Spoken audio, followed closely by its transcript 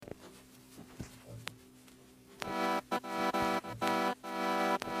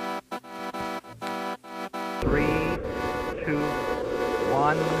3, 2,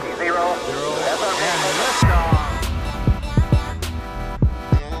 1, 0, and liftoff.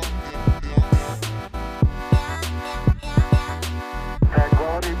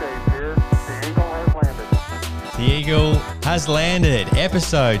 Tranquility Base here. The Eagle has landed. The Eagle has landed.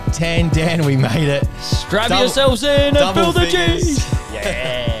 Episode 10. Dan, we made it. Strap yourselves in and fill the G's.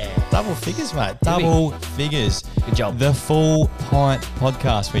 Yeah. Double figures, mate. Double figures. Good job. The full pint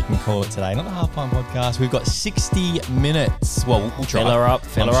podcast, we can call it today. Not the half pint podcast. We've got 60 minutes. Well, we'll try. Fill her up,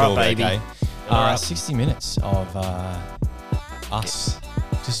 baby. Okay. Fill her up. 60 minutes of us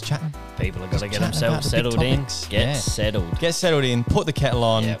just chatting. People have got to get chatting about themselves the big settled in. topics. Get Yeah. settled. Get settled in, put the kettle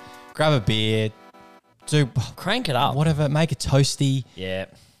on, Yep. grab a beer, do Crank it up. whatever, make a toasty. Yeah.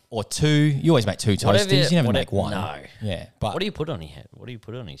 Or two. You always make two Whatever- toasties. You never whatever- make one. no. Yeah. But What do you put on your head? What do you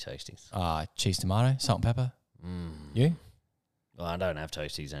put on your toasties? cheese, tomato, salt and pepper. You? Well, I don't have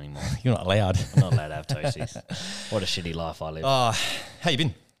toasties anymore. You're not allowed. I'm not allowed to have toasties. What a shitty life I live. How you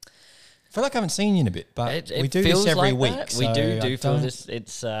been? I feel like I haven't seen you in a bit, but It we do this feels every like week. that. So We I do feel don't- this.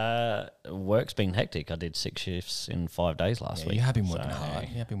 It's work's been hectic. I did 6 shifts in 5 days last Yeah, week. you have been working So- hard.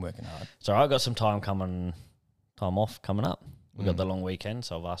 You have been working hard. So I got some time off coming up. We got the long weekend,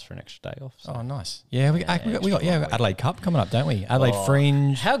 so I've asked for an extra day off. So. Oh, nice. Yeah, we got extra long Adelaide Cup coming up, don't we? Adelaide Oh,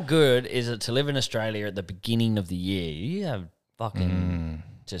 Fringe. How good is it to live in Australia at the beginning of the year? You have fucking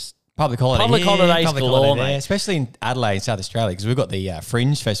just Public holiday Public here, holidays public galore, holiday there, mate. especially in Adelaide, South Australia, because we've got the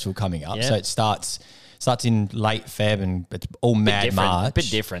Fringe Festival coming up. Yeah. So it starts in late Feb and it's all mad March. a bit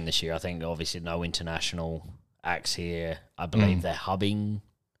different this year. I think obviously no international acts here. I believe they're hubbing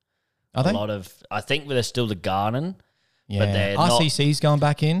Are they? a lot of. I think there's still the Garden. Yeah, But they're not- RCC's going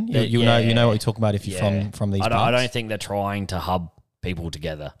back in. You Yeah. know what you're talking about if you're Yeah. from these I parts. don't think they're trying to hub people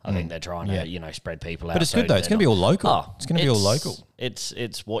together. I think they're trying to spread people out. But it's so good though. It's they're going to be all local. Oh, It's going to be all local.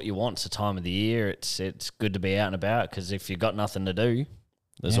 It's what you want. It's the time of the year. It's good to be out and about because if you've got nothing to do,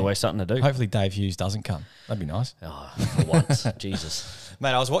 there's always something to do. Hopefully Dave Hughes doesn't come. That'd be nice. Oh, for once, Jesus.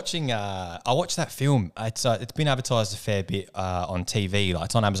 Mate, I was watching. I watched that film. It's been advertised a fair bit on TV. Like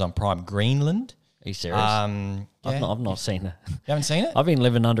it's on Amazon Prime. Greenland. Are you serious? Yeah. I've not seen it. You haven't seen it? I've been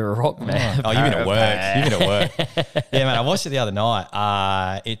living under a rock, man. Oh, you've been at work. You've been at work. Yeah, man. I watched it the other night.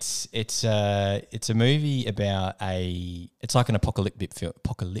 It's a movie about it's like an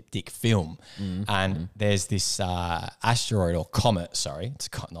apocalyptic film, and there's this asteroid or comet. Sorry, it's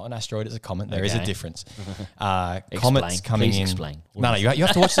not an asteroid. It's a comet. There is a Okay. difference. Comets coming Please in. explain. No, you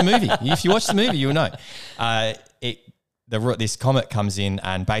have to watch the movie. If you watch the movie, you'll know. This comet comes in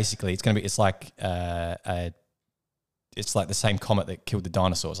and basically it's like the same comet that killed the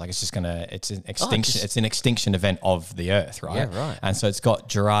dinosaurs. Like it's an extinction. It's an extinction event of the Earth, right? Yeah, right. And so it's got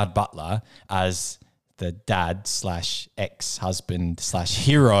Gerard Butler as the dad / ex-husband /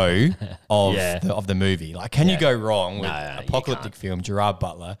 hero of the movie. Like, can you go wrong with No, you apocalyptic film? Gerard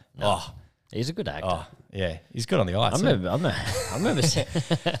Butler. No. He's a good actor. Oh, yeah, he's good on the ice. I remember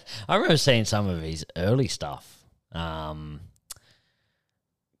seeing some of his early stuff. God,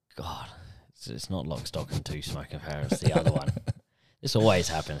 it's not Lock, Stock and Two Smoking Paris. The other one. This always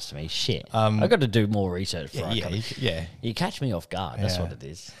happens to me. Shit. I've got to do more research. You catch me off guard. That's what it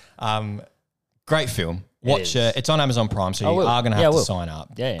is. Great film. Watch is. it's on Amazon Prime, so I you will. are going to Yeah, have I to will. sign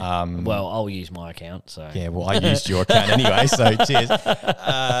up. Yeah. Well, I'll use my account. So Yeah, well, I used your account anyway, so cheers.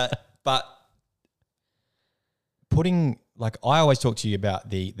 But I always talk to you about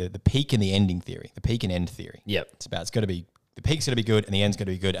the peak and the ending theory, the peak and end theory. Yep. It's got to be, the peak's got to be good and the end's got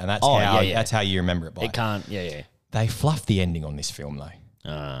to be good, and that's that's how you remember it by. it can't. Yeah. They fluffed the ending on this film though.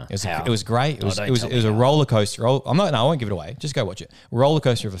 How? It was great. It was don't it was tell it was me a how. roller coaster. I won't give it away. Just go watch it. Roller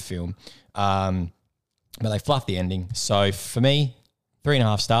coaster of a film. But they fluffed the ending. So for me,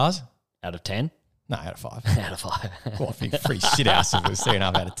 3.5 stars. Out of 10. No, out of 5. Out of 5. Well, free shit house if it was 3.5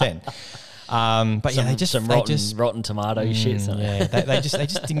 out of 10. But yeah, they just rotten tomato shit. Yeah, they just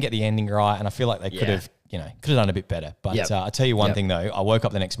didn't get the ending right, and I feel like they could have done a bit better. But I tell you one thing though, I woke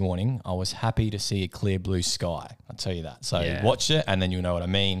up the next morning, I was happy to see a clear blue sky. I'll tell you that. So watch it, and then you'll know what I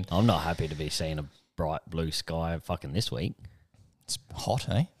mean. I'm not happy to be seeing a bright blue sky fucking this week. It's hot,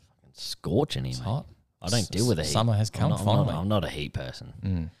 eh? It's scorching here, mate. Hot. I don't deal with the heat. Summer has come finally. I'm not a heat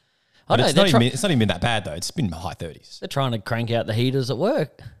person. But it's not even been that bad though. It's been high 30s. They're trying to crank out the heaters at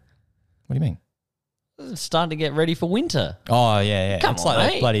work. What do you mean? It's starting to get ready for winter. Oh yeah. Come it's on,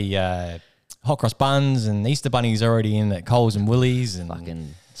 like mate. bloody hot cross buns and Easter bunnies already in at Coles and Woolies and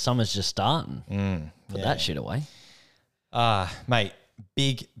Fucking summer's just starting. Put that shit away. Mate,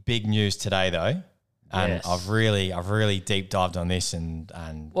 big news today though. And Yes. I've really deep dived on this and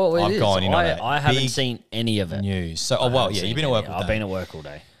Well, I've gone in on it. I haven't Big seen any of it. news. So, I haven't you've seen been at work any. all day. I've been at work all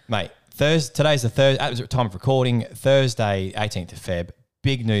day. Mate, Today's the third at the time of recording, Thursday, 18th of Feb.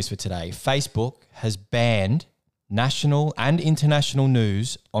 Big news for today. Facebook has banned national and international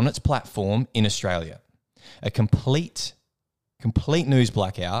news on its platform in Australia. A complete news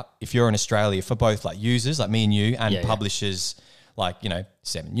blackout if you're in Australia for both like users like me and you and publishers like,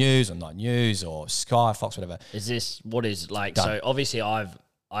 7 News or 9 News or Sky, Fox, whatever. What is like, done. So obviously I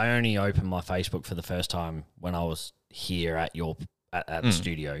only opened my Facebook for the first time when I was here at the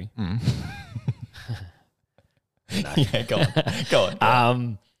studio. Yeah, go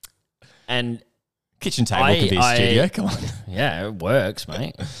on. And kitchen table could be a studio. Come on. Yeah, it works,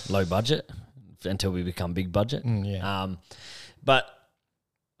 mate. Low budget until we become big budget. But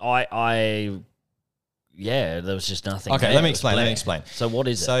there was just nothing. Okay, let me explain. So what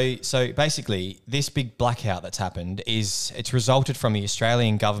is it? So basically, this big blackout that's happened it's resulted from the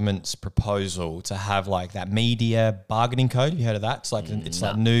Australian government's proposal to have like that media bargaining code. Have you heard of that? It's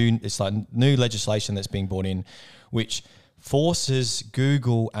like new legislation that's being brought in, which forces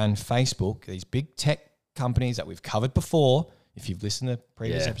Google and Facebook, these big tech companies that we've covered before, if you've listened to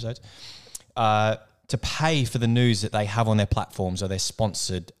previous episodes, to pay for the news that they have on their platforms or their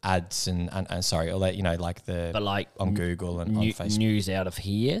sponsored ads on Google and on Facebook. News out of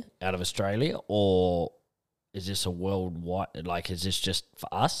here, out of Australia, or is this a worldwide? Like, is this just for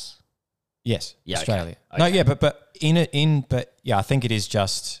us? Yes, yeah, Australia. Okay. No, yeah, I think it is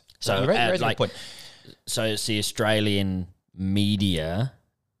just. So, so it's the Australian media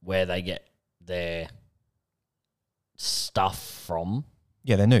where they get their stuff from.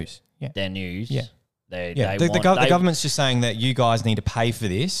 Yeah, their news. Yeah, their news. Yeah. The government's just saying that you guys need to pay for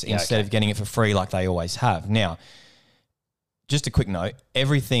this instead of getting it for free like they always have. Now, just a quick note,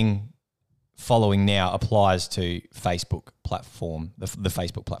 everything following now applies to Facebook platform, the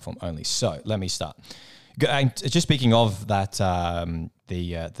Facebook platform only. So let me start. And just speaking of that,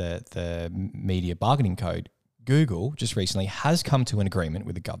 the media bargaining code, Google just recently has come to an agreement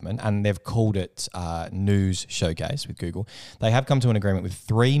with the government, and they've called it News Showcase with Google. They have come to an agreement with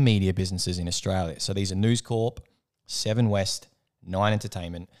 3 media businesses in Australia. So these are News Corp, 7 West, 9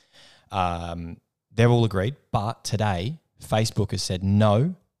 Entertainment. They're all agreed, but today Facebook has said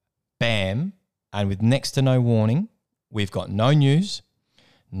no, bam, and with next to no warning, we've got no news,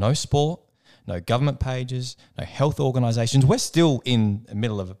 no sport, no government pages, no health organisations. We're still in the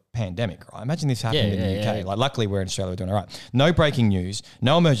middle of a pandemic, right? Imagine this happened in the UK. Yeah. Like, luckily, we're in Australia, we're doing all right. No breaking news,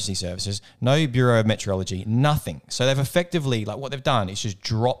 no emergency services, no Bureau of Meteorology, nothing. So they've effectively, like, what they've done is just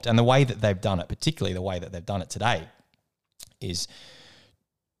dropped, and the way that they've done it, particularly the way that they've done it today, is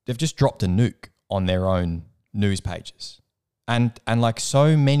they've just dropped a nuke on their own news pages. And like,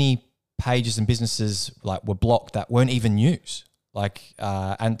 so many pages and businesses like were blocked that weren't even news.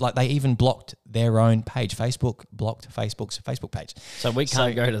 And they even blocked their own page. Facebook blocked Facebook's Facebook page. So we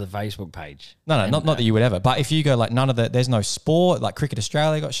can't go to the Facebook page. No, not that you would ever. But if you go like there's no sport, like Cricket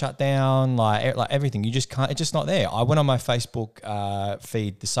Australia got shut down, like everything. You just can't. It's just not there. I went on my Facebook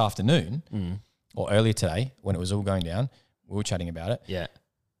feed this afternoon or earlier today when it was all going down. We were chatting about it. Yeah.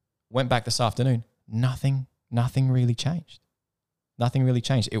 Went back this afternoon. Nothing really changed. Nothing really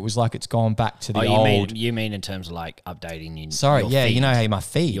changed. It was like it's gone back to the old. You mean in terms of like updating your feed. You know how my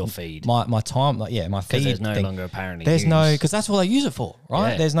feed. Your feed. My time, my feed. Because there's no longer apparently there's news. no, because that's what I use it for,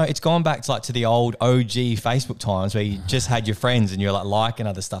 right? Yeah. It's gone back to the old OG Facebook times where you just had your friends and you're like liking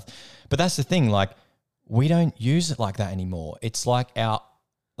other stuff. But that's the thing, like, we don't use it like that anymore. It's like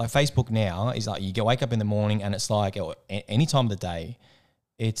Facebook now is like you wake up in the morning and it's like any time of the day,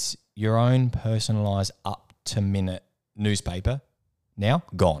 it's your own personalized up-to-minute newspaper. Now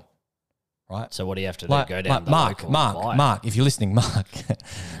gone, right? So what do you have to do? Go down Mark, if you're listening, Mark,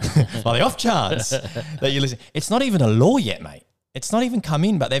 by the off chance that you listen, it's not even a law yet, mate. It's not even come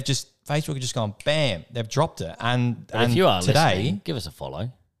in, but Facebook have just gone, bam, they've dropped it. And if you are today, listening, give us a follow.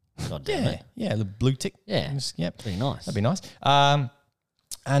 God damn it. Yeah, the blue tick. Yeah, be nice. That'd be nice. And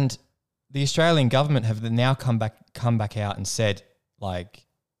the Australian government have now come back out and said, like,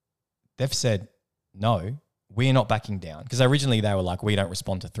 they've said no. We're not backing down, because originally they were like, we don't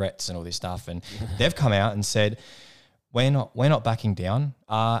respond to threats and all this stuff, and they've come out and said we're not backing down.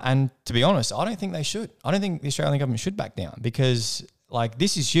 And to be honest, I don't think they should. I don't think the Australian government should back down, because like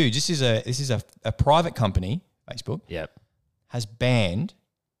this is huge. This is a private company. Facebook has banned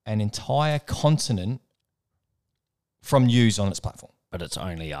an entire continent from news on its platform. But it's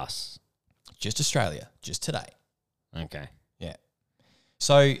only us, just Australia, just today. Okay, yeah.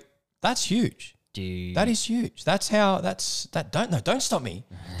 So that's huge. That is huge. Don't stop me.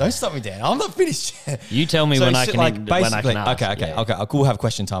 Don't stop me, Dan. I'm not finished. You tell me when I can ask. Okay. We'll have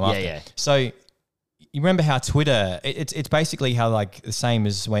question time after. Yeah. So you remember how Twitter? It's basically how like the same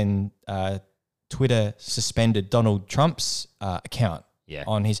as when Twitter suspended Donald Trump's account. Yeah.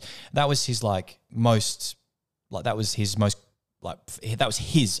 On his that was his most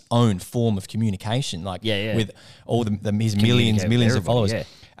his own form of communication. Like with all his millions of followers. Yeah.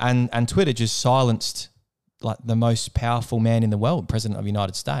 And Twitter just silenced like the most powerful man in the world, President of the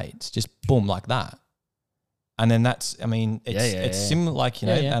United States, just boom like that. And then it's similar, like,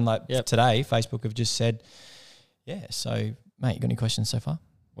 and like today, Facebook have just said, so mate, you got any questions so far?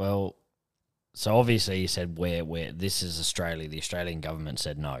 Well, so obviously you said where this is Australia, the Australian government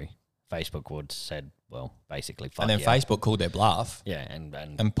said no. Facebook would said, well, basically fuck. And then Facebook called their bluff. Yeah,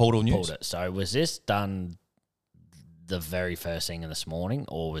 and pulled all news. Pulled it. So was this done the very first thing in this morning,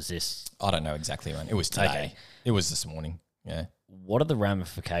 or was this? I don't know exactly, man. It was today. Okay. It was this morning. Yeah. What are the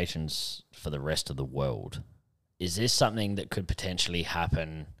ramifications for the rest of the world? Is this something that could potentially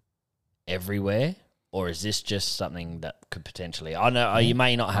happen everywhere, or is this just something that could potentially? I know you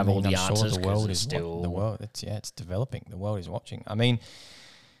may not have all the answers. The world is still the world. It's developing. The world is watching. I mean,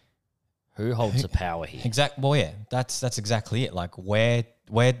 who holds the power here? Well, yeah, that's exactly it. Like where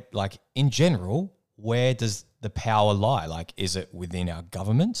like in general, where does the power lie? Like, is it within our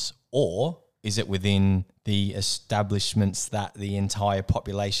governments, or is it within the establishments that the entire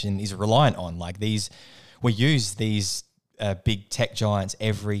population is reliant on? Like we use these big tech giants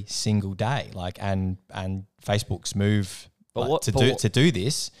every single day. Like, and Facebook's move to do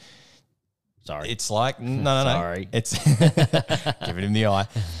this. Sorry, it's like no. Sorry, it's giving him the eye.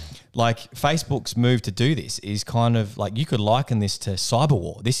 Like Facebook's move to do this is kind of like, you could liken this to cyber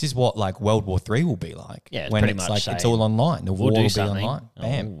war. This is what like World War III will be like. Yeah, when it's like it's all online. The war will be online.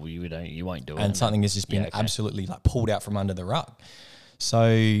 Bam. Oh, you won't do it. And something has just been absolutely like pulled out from under the rug. So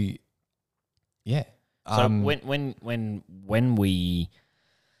yeah. So when we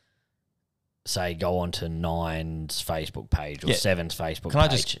say go onto 9's Facebook page or 7's Facebook page. Can I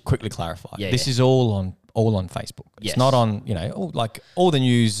just quickly clarify? This is all on Facebook. It's not on, all the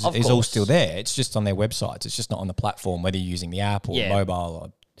news is all still there. It's just on their websites. It's just not on the platform, whether you're using the app or mobile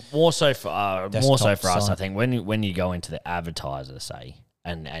or more so for us, I think when you go into the advertiser, say,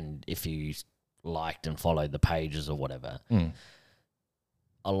 and if you liked and followed the pages or whatever,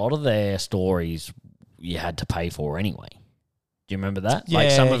 a lot of their stories you had to pay for anyway. Do you remember that? Yeah, like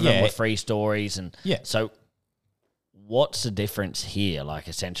some of them were free stories, and so what's the difference here? Like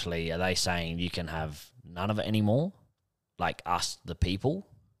essentially, are they saying you can have none of it anymore? Like us, the people?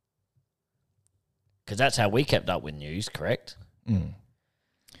 Because that's how we kept up with news, correct? Mm.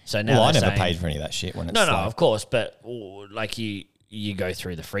 So now I never paid for any of that shit when it's no, of course, but like you go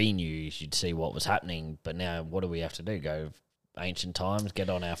through the free news, you'd see what was happening, but now what do we have to do? Go ancient times, get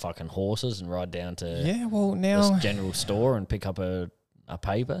on our fucking horses and ride down to now this general store and pick up a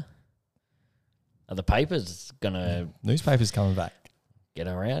paper? Are the papers gonna newspapers coming back? Get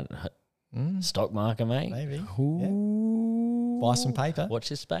around stock market, mate. Maybe buy some paper. Watch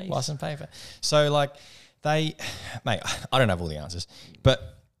this space. Buy some paper. So like mate, I don't have all the answers,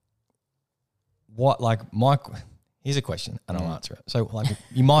 but what here's a question, and I'll answer it. So, like,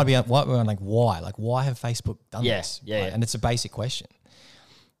 you might be why? Like, why have Facebook done this? Yeah. And it's a basic question.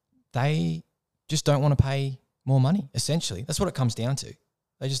 They just don't want to pay more money. Essentially, that's what it comes down to.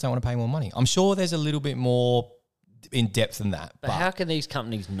 They just don't want to pay more money. I'm sure there's a little bit more in depth than that. But how can these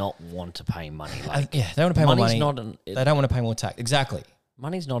companies not want to pay money? Like, they want to pay more money. They don't want to pay more tax. Exactly.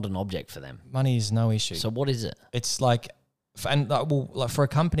 Money's not an object for them. Money is no issue. So what is it? It's like, for a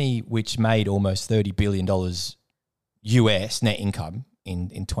company which made almost $30 billion US net income in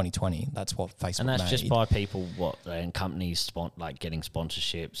 2020. That's what Facebook made. And that's just by people, and companies getting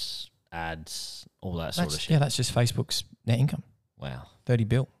sponsorships, ads, all that sort of shit. Yeah, that's just Facebook's net income. Wow. 30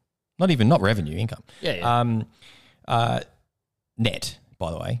 bill. Not revenue, income. Yeah. Net,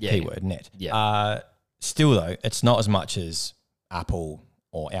 by the way. Yeah, keyword, net. Yeah. Still, though, it's not as much as Apple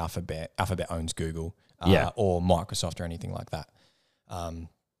or Alphabet. Alphabet owns Google. Or Microsoft or anything like that.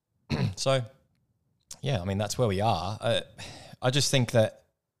 So... yeah, I mean, that's where we are. I just think that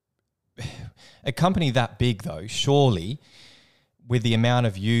a company that big, though, surely with the amount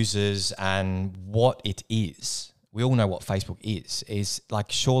of users and what it is, we all know what Facebook is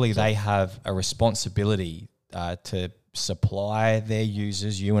like surely they have a responsibility to supply their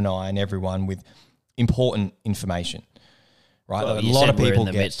users, you and I and everyone, with important information. Right? Well, a lot of people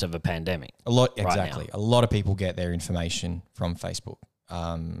in the midst of a pandemic. Exactly. A lot of people get their information from Facebook.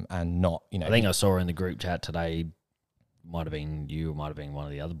 And not, I think I saw in the group chat today, might have been you, might have been one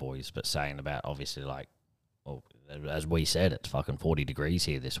of the other boys, but saying about obviously as we said, it's fucking 40 degrees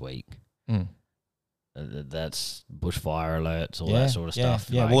here this week. That's bushfire alerts, all that sort of stuff.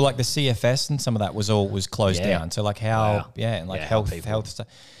 Yeah, well, like the CFS and some of that was closed down. So like how, and like health stuff.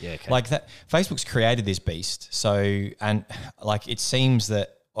 Yeah, okay. Like that. Facebook's created this beast. So, and like it seems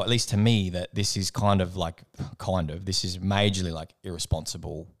that, or at least to me, that this is this is majorly like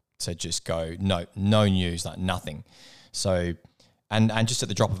irresponsible to just go no news, like nothing. So, and just at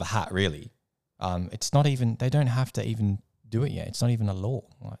the drop of a hat, really, it's not even. They don't have to even do it yet. It's not even a law.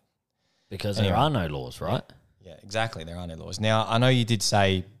 Like, because there are no laws, right? Yeah, exactly. There are no laws. Now, I know you did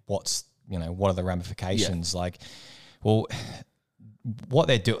say what are the ramifications? Like, well, what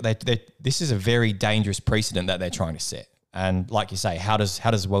they're doing, this is a very dangerous precedent that they're trying to set. And like you say, how does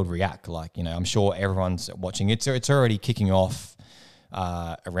the world react? Like, I'm sure everyone's watching. It's already kicking off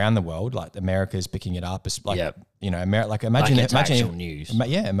around the world. Like America's picking it up. It's like, like imagine actual news.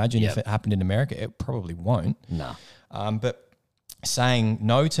 Imagine if it happened in America. It probably won't. No. But saying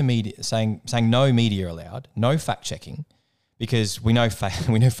no to media, saying no media allowed, no fact checking, because we know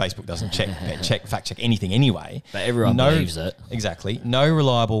Facebook doesn't fact check anything anyway. But everyone believes it. Exactly. No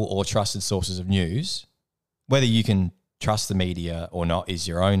reliable or trusted sources of news. Whether you can trust the media or not is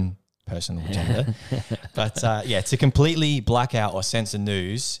your own personal agenda. But to completely black out or censor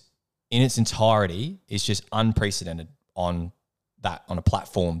news in its entirety is just unprecedented on a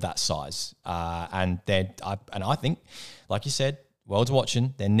platform that size. And I think, like you said, world's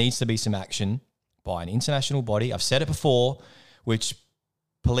watching. There needs to be some action by an international body. I've said it before, which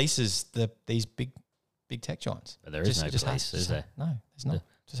polices these big tech giants. But there is no police, is there? No, there's not. It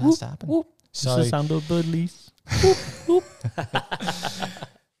just has to happen. Whoop. So, this is under police. This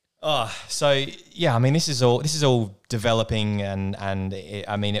is all developing, and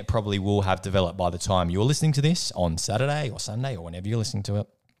it probably will have developed by the time you're listening to this on Saturday or Sunday or whenever you're listening to it.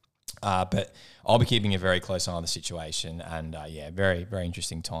 But I'll be keeping a very close eye on the situation, and very, very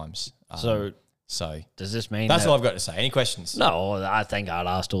interesting times. So does this mean that's all I've got to say? Any questions? No, I think I'd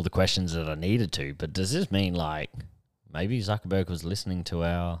asked all the questions that I needed to. But does this mean like maybe Zuckerberg was listening to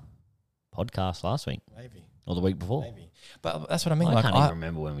our podcast last week, maybe, or the week before? Maybe. But that's what I mean. I can't even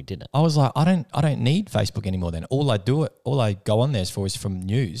remember when we did it. I was like, I don't need Facebook anymore. Then all I go on there for is from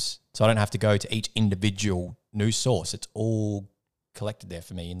news, so I don't have to go to each individual news source. It's all collected there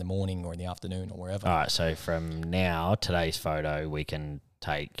for me in the morning or in the afternoon or wherever. All right, so from now, today's photo, we can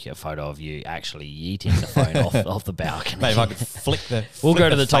take a photo of you actually yeeting the phone off the balcony. Mate, if I could flick we'll go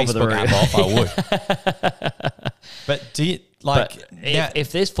to the top of the roof off, I would. But do you like? But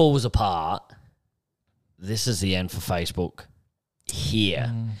if this falls apart, this is the end for Facebook.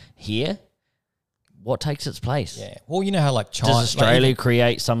 Here, what takes its place? Yeah. Well, you know how like China, does Australia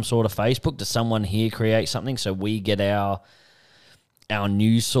create some sort of Facebook? Does someone here create something so we get our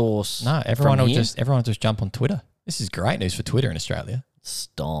news source? No, everyone will just jump on Twitter. This is great news for Twitter in Australia.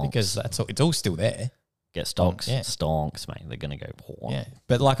 Stonks. Because it's all still there. Get stonks. Stonks, mate. They're going to go poor. Yeah.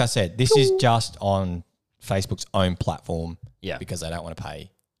 But like I said, this is just on Facebook's own platform. Yeah. Because they don't want to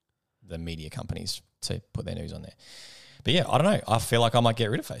pay the media companies to put their news on there. But yeah, I don't know. I feel like I might get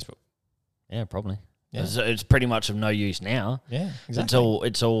rid of Facebook. Yeah, probably. Yeah. It's pretty much of no use now. Yeah, exactly.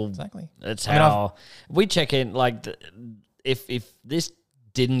 It's all exactly. It's how we check in. Like, if this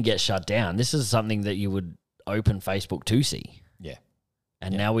didn't get shut down, this is something that you would open Facebook to see. Yeah.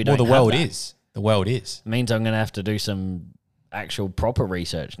 And now we don't. Well, the world is. The world is. It means I'm going to have to do some actual proper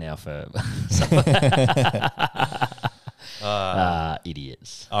research now for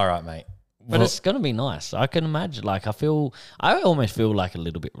idiots. All right, mate. But it's going to be nice. I can imagine. Like, I almost feel like a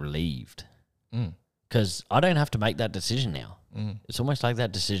little bit relieved because I don't have to make that decision now. It's almost like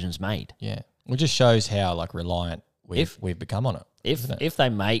that decision's made. Yeah. It just shows how like reliant we've become on it. If they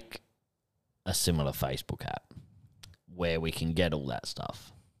make a similar Facebook app where we can get all that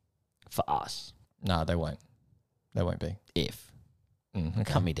stuff for us. No, they won't. They won't be. If. Okay.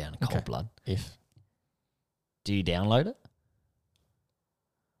 Cut me down in cold blood. If. Do you download it?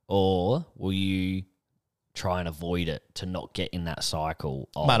 Or will you try and avoid it to not get in that cycle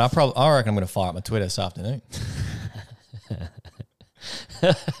of... Mate, I reckon I'm going to fire up my Twitter this afternoon.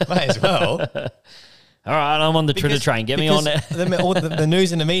 May as well. All right, I'm on the Twitter train. Get me on there. the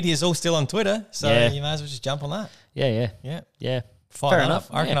news and the media is all still on Twitter, so you may as well just jump on that. Yeah. Fair enough.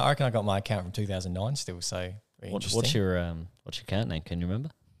 I reckon I got my account from 2009 still, so interesting. What's your account name? Can you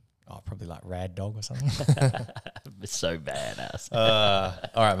remember? Oh, probably like Rad Dog or something. It's so badass.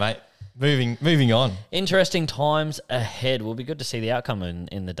 All right, mate. Moving on. Interesting times ahead. Will be good to see the outcome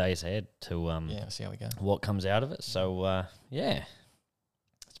in the days ahead to see how we go. What comes out of it. So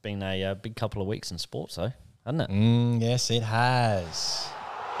it's been a big couple of weeks in sports, though, hasn't it? Yes, it has.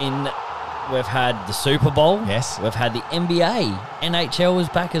 In We've had the Super Bowl. Yes. We've had the NBA. NHL is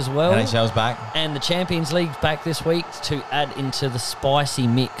back as well. NHL's back. And the Champions League's back this week to add into the spicy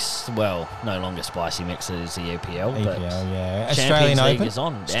mix. Well, no longer spicy mix as the EPL. But yeah. Champions Australian League Open is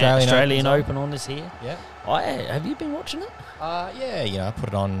on. Australian Open on this here. Yeah. Have you been watching it? Yeah, I put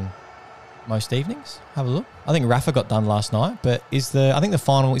it on most evenings. Have a look. I think Rafa got done last night, but is the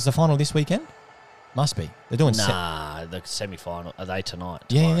final this weekend? Must be. They're doing the semi-final. Are they tonight?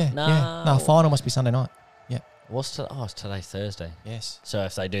 Yeah. No. No, final must be Sunday night. Yeah. It's today Thursday. Yes. So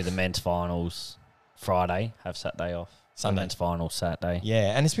if they do the men's finals Friday, have Saturday off. Sunday. Men's finals Saturday.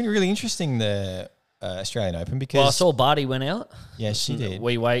 Yeah, and it's been really interesting, the Australian Open, because... Well, I saw Barty went out. Yeah, she did.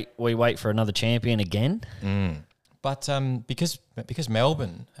 We wait for another champion again. But because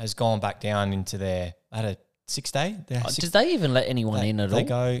Melbourne has gone back down into they had a 6-day. Did they even let anyone in at all? They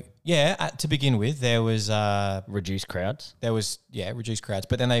go, to begin with, there was... reduced crowds? There was, reduced crowds.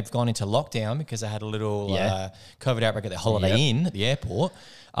 But then they've gone into lockdown because they had a little COVID outbreak at their Holiday Inn at the airport.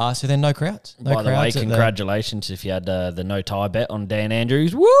 So then no crowds. By the way, congratulations if you had the no tie bet on Dan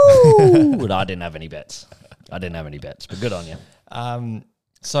Andrews. Woo! I didn't have any bets. But good on you.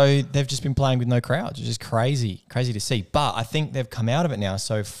 So they've just been playing with no crowds, which is crazy to see. But I think they've come out of it now.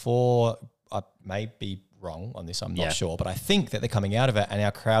 So I may be wrong on this, I'm not sure, but I think that they're coming out of it and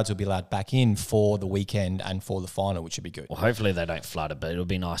our crowds will be allowed back in for the weekend and for the final, which would be good. Well, hopefully they don't flood it, but it'll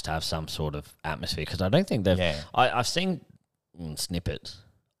be nice to have some sort of atmosphere because I don't think they've... Yeah. I've seen snippets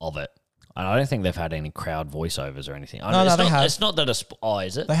of it. I don't think they've had any crowd voiceovers or anything. They have. It's not that a sport... Oh,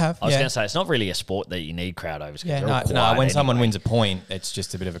 is it? They have, I was going to say, it's not really a sport that you need crowd overs. Yeah, when someone wins a point, it's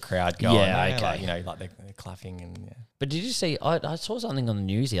just a bit of a crowd going. Yeah, okay. Like they're clapping and... Yeah. But did you see... I saw something on the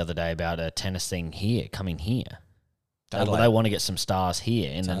news the other day about a tennis thing coming here. They want to get some stars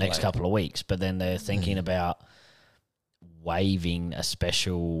here in the next couple of weeks, but then they're thinking about waiving a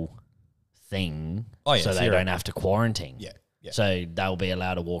special thing so they don't have to quarantine. Yeah. So they'll be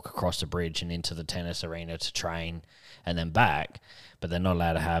allowed to walk across the bridge and into the tennis arena to train and then back, but they're not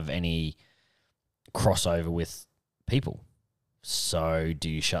allowed to have any crossover with people. So do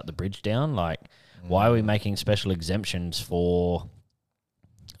you shut the bridge down? Like, why are we making special exemptions for...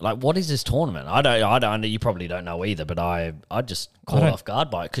 Like, what is this tournament? I don't. You probably don't know either, but I just caught off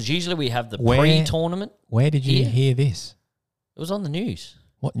guard by it because usually we have the pre-tournament. Where did you hear this? It was on the news.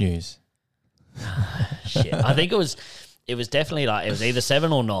 What news? Shit, I think it was definitely it was either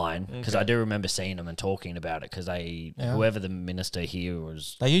 7 or 9 because I do remember seeing them and talking about it because whoever the minister here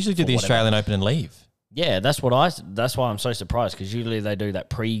was. They usually do the Australian Open and leave. Yeah, that's why I'm so surprised because usually they do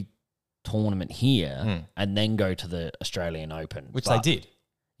that pre-tournament here and then go to the Australian Open, which they did.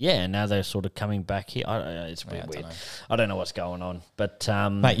 Yeah, and now they're sort of coming back here. It's a bit weird. I don't know what's going on. But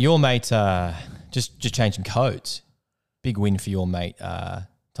mate, your mate just changing codes. Big win for your mate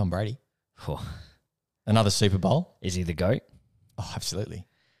Tom Brady. Another Super Bowl. Is he the GOAT? Oh, absolutely.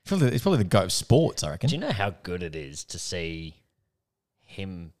 It's probably the GOAT of sports, I reckon. Do you know how good it is to see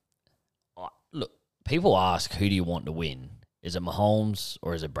him? Look, people ask, who do you want to win? Is it Mahomes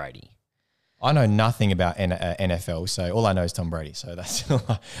or is it Brady? I know nothing about NFL, so all I know is Tom Brady. So that's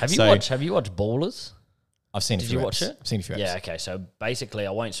Have you watched Ballers? I've seen. Did you watch it? I've seen a few. Yeah. Okay. So basically,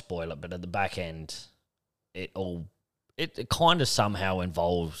 I won't spoil it, but at the back end, it kind of somehow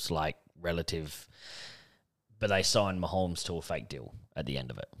involves like relative, but they signed Mahomes to a fake deal at the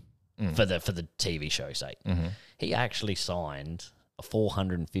end of it for the TV show's sake. Mm-hmm. He actually signed a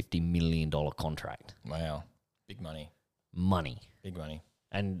 $450 million contract. Wow, big money. Big money,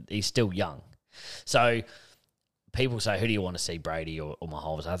 and he's still young. So people say, who do you want to see, Brady or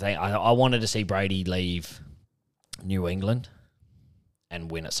Mahomes? I think I wanted to see Brady leave New England and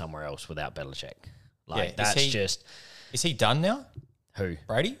win it somewhere else without Belichick. Is he done now? Who?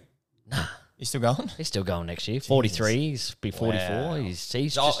 Brady? Nah. He's still going? He's still going next year. 43. He's be 44. Wow.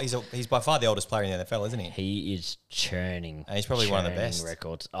 He's by far the oldest player in the NFL, isn't he? He is churning. And he's probably one of the best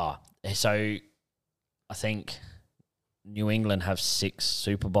records. So I think New England have 6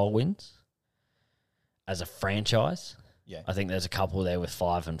 Super Bowl wins as a franchise. Yeah. I think there's a couple there with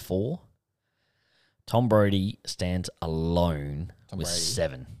 5 and 4. Tom Brady stands alone with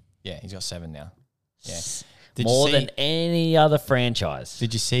 7. Yeah, he's got 7 now. Yeah. More than any other franchise.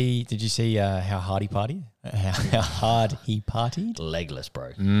 Did you see how hard he partied How hard he partied? Legless,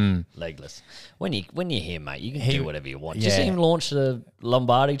 bro. Mm. Legless. When you're here, mate, you can do whatever you want. Yeah. Just even launch the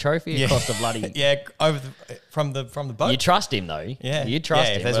Lombardi Trophy across the bloody. Yeah, from the boat. You trust him though. Yeah. You trust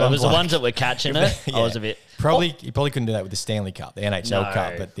Yeah, if him. there's It one was the bloke- ones that were catching it. Yeah. I was a bit. You probably couldn't do that with the Stanley Cup, the NHL No.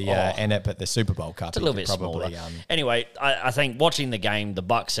 Cup, but the Super Bowl Cup. It's a little bit smaller. Anyway, I think watching the game, the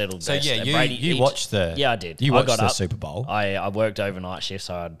Bucks settled So best. yeah, and you Brady watched the I did. You I watched got the up. Super Bowl. I worked overnight shift,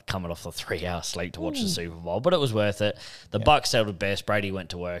 so I'd come off the 3-hour sleep to watch the Super Bowl, but it was worth it. The Bucks settled best. Brady went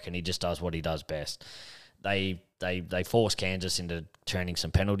to work, and he just does what he does best. They forced Kansas into turning some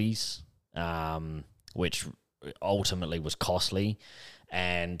penalties, which ultimately was costly,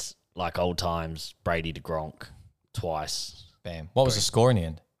 and like old times, Brady to Gronk twice. Bam. What was the score in the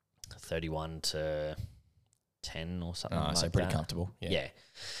end? 31-10 or something like so that. pretty comfortable. Yeah.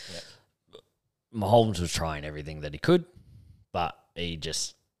 Mahomes was trying everything that he could, but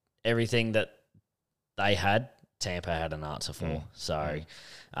everything that they had, Tampa had an answer for. So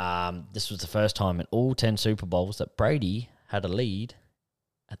this was the first time in all 10 Super Bowls that Brady had a lead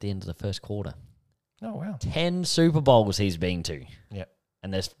at the end of the first quarter. Oh, wow. 10 Super Bowls he's been to. Yep.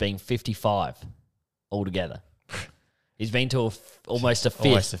 And there's been 55 altogether. He's been to almost a fifth.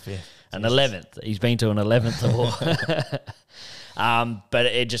 Almost a fifth. An 11th. He's been to an 11th but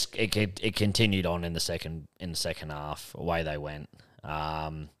it continued on in the second half. Away they went.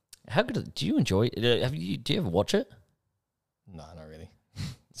 How good? Do you enjoy it? Do you ever watch it? No, not really.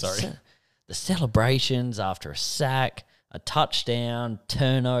 Sorry. The celebrations after a sack, a touchdown,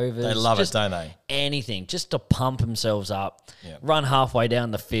 turnovers. They love it, don't they? Anything just to pump themselves up. Yep. Run halfway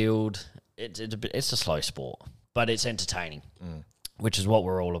down the field. It's a slow sport, but it's entertaining, which is what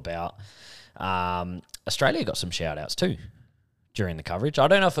we're all about. Australia got some shout outs too during the coverage. I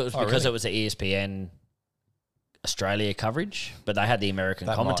don't know if it was because it was the ESPN Australia coverage, but they had the American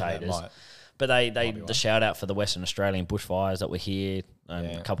commentators. But the shout out for the Western Australian bushfires that were here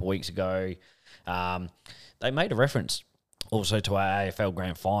a couple of weeks ago. They made a reference also to our AFL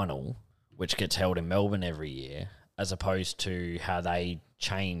Grand Final, which gets held in Melbourne every year, as opposed to how they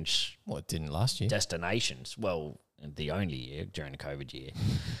change. Well, it didn't last year. Destinations. Well, the only year during the COVID year.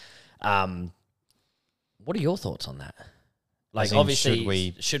 What are your thoughts on that? Like,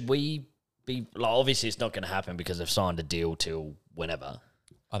 obviously, should we be like? Obviously, it's not going to happen because they've signed a deal till whenever.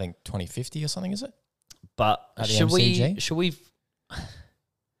 I think 2050 or something, is it? But should MCG? we?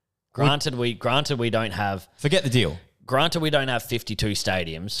 Granted, we don't have. Forget the deal. Granted, we don't have 50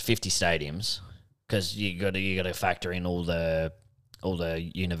 stadiums, because you got to factor in all the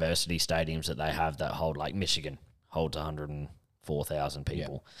university stadiums that they have that hold, like Michigan holds 104,000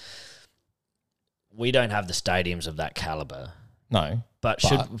 people. Yeah. We don't have the stadiums of that caliber. No, but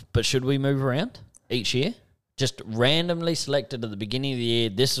should we move around each year? Just randomly selected at the beginning of the year.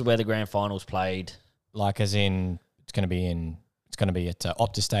 This is where the grand finals played. Like, as in, it's going to be at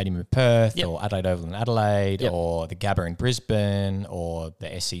Optus Stadium in Perth, or Adelaide Oval in Adelaide, or the Gabba in Brisbane, or the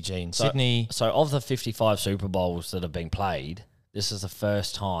SCG in Sydney. So, of the 55 Super Bowls that have been played, this is the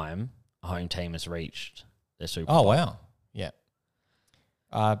first time a home team has reached their Super Bowl. Oh, wow. Yeah.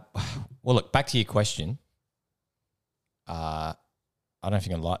 Well, look, back to your question. I don't know if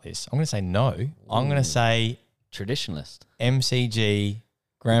you're going to like this. I'm going to say no. I'm going to say traditionalist. MCG,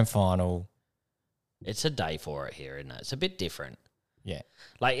 grand final. It's a day for it here, isn't it? It's a bit different. Yeah.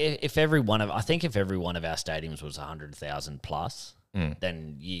 Like, if every one of our stadiums was 100,000 plus,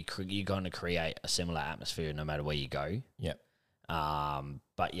 then you're going to create a similar atmosphere no matter where you go. Yep.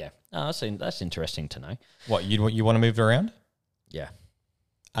 But yeah, that's interesting to know. What, you want to move it around? Yeah.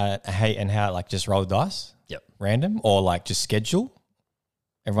 And how, like, just roll the dice? Yep. Random? Or, like, just schedule?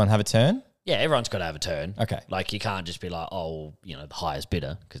 Everyone have a turn? Yeah, everyone's got to have a turn. Okay. Like, you can't just be like, oh, the highest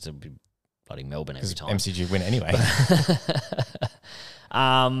bidder, because it'll be bloody Melbourne every time. MCG win anyway.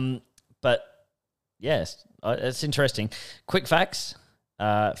 But yes, it's interesting. Quick facts: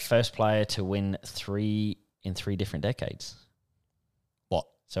 first player to win 3 in 3 different decades. What?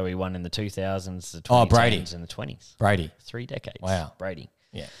 So he won in the 2000s, the 2010s, Oh, Brady. and the 20s. Brady. 3 decades. Wow. Brady.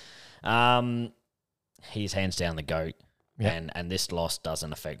 Yeah. He's hands down the GOAT. Yeah. And this loss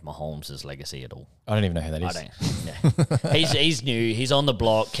doesn't affect Mahomes' legacy at all. I don't even know who that is. I don't. Yeah. He's new. He's on the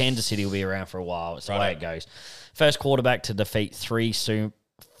block. Kansas City will be around for a while. It's the way it goes. First quarterback to defeat 3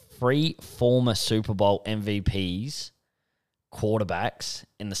 former Super Bowl MVPs quarterbacks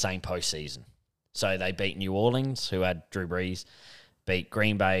in the same postseason. So they beat New Orleans, who had Drew Brees, beat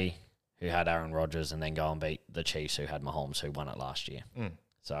Green Bay, who had Aaron Rodgers, and then go and beat the Chiefs, who had Mahomes, who won it last year.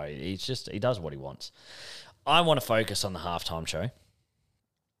 So he does what he wants. I want to focus on the halftime show.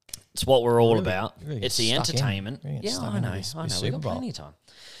 It's what we're all about. Really it's the entertainment. Really I know. We've got plenty of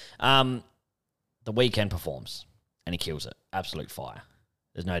time. the weekend performs and he kills it. Absolute fire.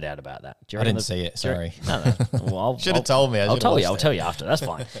 There's no doubt about that. I didn't see it. Sorry. No. Well, should have told me. I'll tell you. I'll tell you after. That's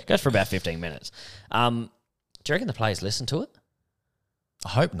fine. It goes for about 15 minutes. Do you reckon the players listen to it? I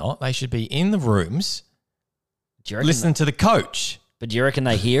hope not. They should be in the rooms Listen to the coach. But do you reckon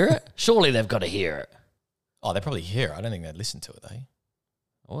they hear it? Surely they've got to hear it. Oh, they probably hear it. I don't think they'd listen to it, though.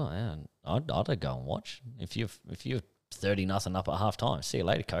 Well, yeah, I'd go and watch. If you're 30-0 up at half time, see you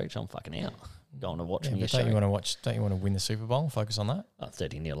later, coach. I'm fucking out. Going to watch me. Don't you want to win the Super Bowl? Focus on that.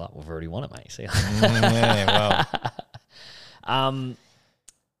 30-0 up. We've already won it, mate. See. Yeah, well.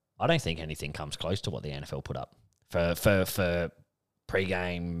 I don't think anything comes close to what the NFL put up for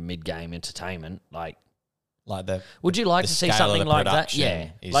pre-game, mid-game entertainment. Like would you like to see something like that? Yeah,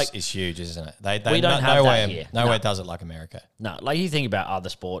 is huge, isn't it? They we don't have that here. Nowhere does it like America. No, like you think about other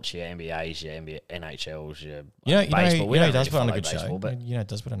sports, your NBAs, your NHLs, your baseball. It does put on a good show. But it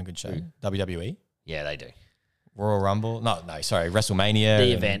does put on a good show. WWE. Yeah, they do. Royal Rumble. No, sorry, WrestleMania.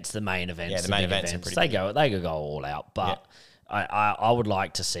 The events, the main events. Yeah, the main events are pretty big. They could go all out, but I would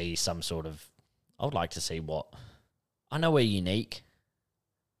like to see some sort of. I would like to see what. I know we're unique,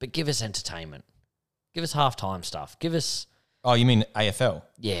 but give us entertainment. Give us halftime stuff. Give us. Oh, you mean AFL?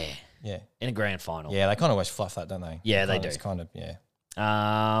 Yeah. Yeah. In a grand final. Yeah, they kind of always fluff that, don't they? Yeah, they do. It's kind of, yeah.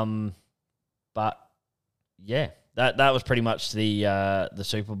 But yeah, that was pretty much the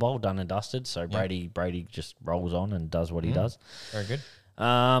Super Bowl done and dusted. So Brady just rolls on and does what he does. Very good. The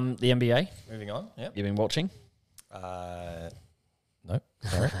NBA. Moving on. Yep. You've been watching? Nope.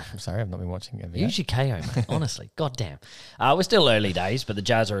 Sorry, I've not been watching NBA. Use your KO, mate. Honestly, goddamn. We're still early days, but the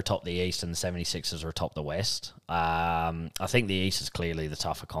Jazz are atop the East and the 76ers are atop the West. I think the East is clearly the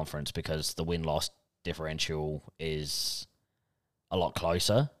tougher conference because the win-loss differential is a lot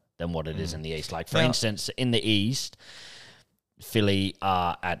closer than what it is in the East. Like, for instance, in the East, Philly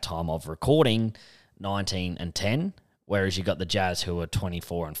are, at time of recording, 19-10, whereas you got the Jazz who are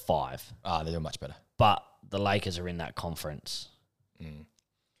 24-5. They're doing much better. But the Lakers are in that conference.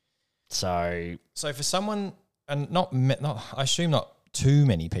 So for someone, and not I assume not too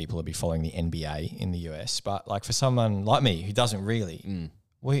many people will be following the NBA in the US, but like for someone like me who doesn't really,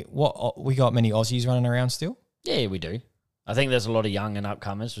 we got many Aussies running around still? Yeah, we do. I think there's a lot of young and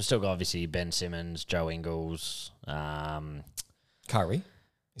upcomers. We've still got obviously Ben Simmons, Joe Ingles, Curry.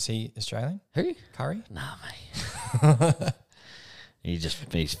 Is he Australian? Who? Curry? Nah, mate. He's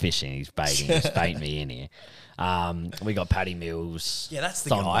fishing, he's baiting me in here. We got Paddy Mills. Yeah, that's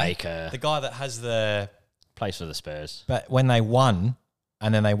the Thon guy. Baker. The guy that has the plays for the Spurs. But when they won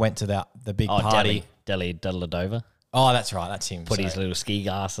and then they went to the big party. Deli Deladova. Oh, that's right. That's him. Put his little ski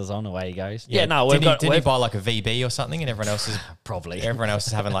glasses on, away he goes. Yeah, no, did he buy like a VB or something? And everyone else is probably everyone else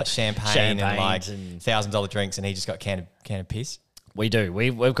is having like champagne and like $1,000 drinks, and he just got can of piss. We do.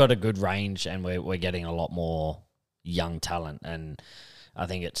 We've got a good range, and we're getting a lot more young talent, and I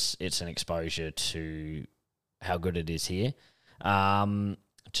think it's an exposure to how good it is here.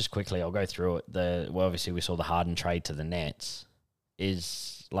 Just quickly, I'll go through it. Obviously we saw the Harden trade to the Nets.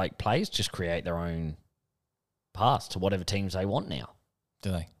 Is like players just create their own paths to whatever teams they want now.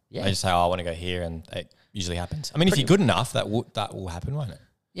 Do they? Yeah. They just say, I want to go here, and it usually happens. I mean, if you're good enough, that will happen, won't it?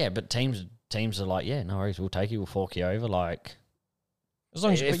 Yeah, but teams are like, yeah, no worries, we'll take you, we'll fork you over. Like, as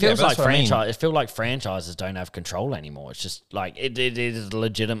long as it feels like franchise. It feels like franchises don't have control anymore. It's just like it is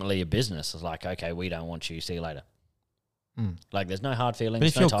legitimately a business. It's like, okay, we don't want you. See you later. Like, there's no hard feelings. But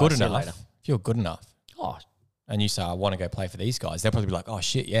if no you're ties, good see you enough, later. if you're good enough, and you say, I want to go play for these guys, they'll probably be like, oh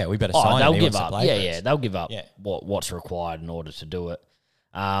shit, yeah, we better sign him. They'll give up. They'll give up what's required in order to do it.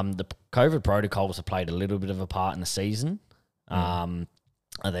 The COVID protocols have played a little bit of a part in the season. I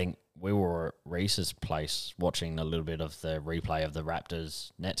think we were at Reese's place watching a little bit of the replay of the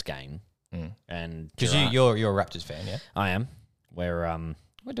Raptors Nets game, and because you're a Raptors fan, yeah, I am. We're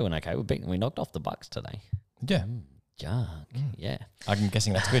doing okay. We knocked off the Bucks today. Yeah, yeah. I'm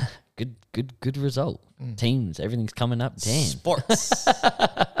guessing that's good. Good result. Teams, everything's coming up. Damn. Sports.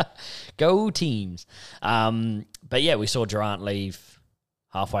 Go teams. But yeah, we saw Durant leave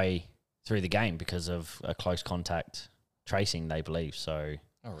halfway through the game because of a close contact tracing, they believe. So,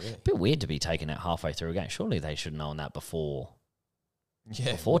 really? A bit weird to be taken out halfway through a game. Surely they should have known that before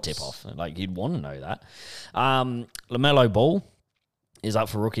tip-off. Like, you'd want to know that. LaMelo Ball is up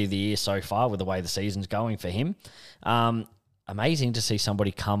for Rookie of the Year so far with the way the season's going for him. Amazing to see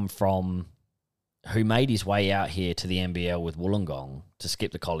somebody come from who made his way out here to the NBL with Wollongong to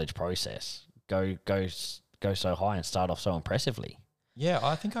skip the college process, go so high and start off so impressively. Yeah,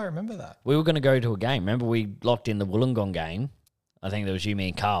 I think I remember that. We were going to go to a game. Remember, we locked in the Wollongong game. I think there was you, me,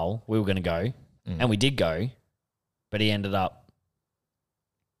 and Carl. We were going to go, and we did go, but he ended up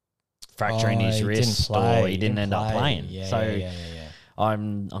fracturing his wrist or he didn't end up playing. Yeah, So yeah.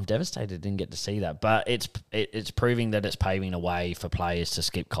 I'm devastated didn't get to see that. But it's proving that it's paving a way for players to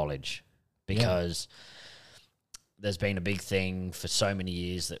skip college because there's been a big thing for so many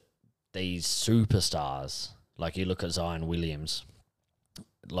years that these superstars, like you look at Zion Williams,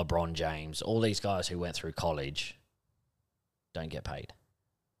 LeBron James, all these guys who went through college don't get paid.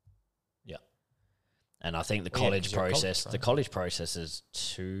 Yeah. And I think the college process is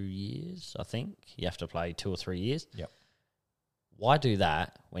 2 years, I think. You have to play 2 or 3 years. Yep. Why do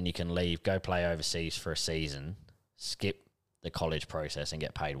that when you can leave, go play overseas for a season, skip the college process and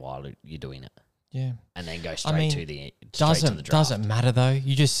get paid while you're doing it? Yeah. And then go straight to the draft. Doesn't matter though.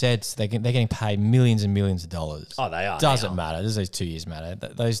 You just said they're getting paid millions and millions of dollars. Oh, they are. Doesn't matter. Does those 2 years matter?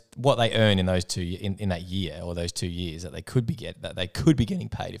 Those what they earn in those in that year or those 2 years that they could be getting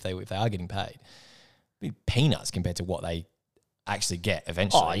paid if they are getting paid. Be peanuts compared to what they actually get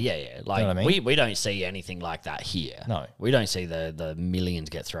eventually. Oh yeah. Like you know what I mean? we don't see anything like that here. No, we don't see the millions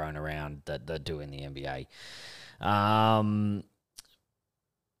get thrown around that they do in the NBA.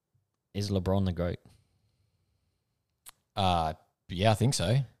 Is LeBron the GOAT? Yeah, I think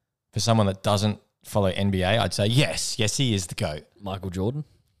so. For someone that doesn't follow NBA, I'd say yes. Yes, he is the GOAT. Michael Jordan?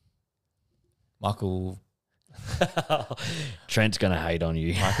 Michael... Trent's going to hate on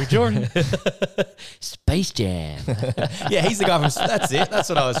you. Michael Jordan. Space Jam. Yeah, he's the guy from... That's it. That's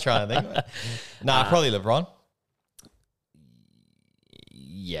what I was trying to think of. Nah, probably LeBron.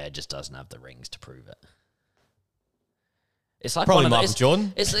 Yeah, it just doesn't have the rings to prove it. It's like probably Michael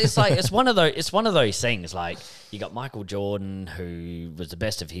Jordan. It's like it's one of those things. Like you got Michael Jordan, who was the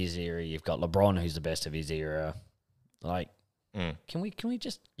best of his era. You've got LeBron, who's the best of his era. Like, can we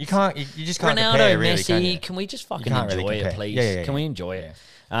just you just can't Ronaldo, compare, really, Messi? Can we just fucking enjoy it, please? Yeah. Can we enjoy it?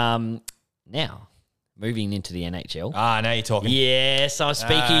 Now moving into the NHL. Now you're talking. Yes, I'm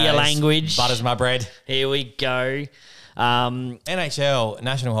speaking your language. Butter's my bread. Here we go. NHL,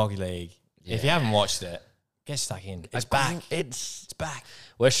 National Hockey League. Yeah. If you haven't watched it, get stuck in. It's back. It's back.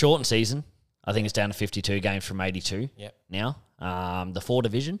 We're shortened season. I think it's down to 52 games from 82 now. The 4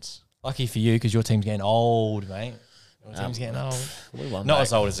 divisions. Lucky for you because your team's getting old, mate. Your team's getting old. Not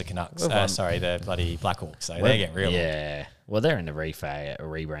as old as the Canucks. Sorry, the bloody Blackhawks. So they're getting real. Yeah. Well, they're in the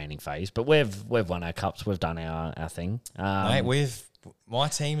rebranding phase, but we've won our cups. We've done our thing. Mate, my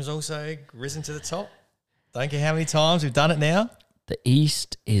team's also risen to the top. Don't care how many times we've done it now. The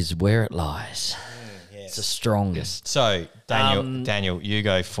East is where it lies. It's the strongest. So, Daniel, you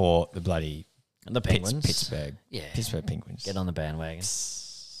go for the bloody Penguins. Pittsburgh. Yeah. Pittsburgh Penguins. Get on the bandwagon.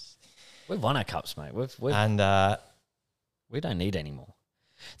 We've won our cups, mate. We don't need any more.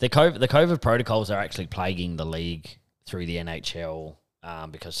 The COVID protocols are actually plaguing the league through the NHL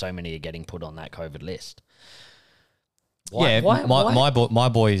because so many are getting put on that COVID list. Why? My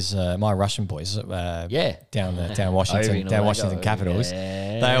boys, my Russian boys, down Washington Capitals,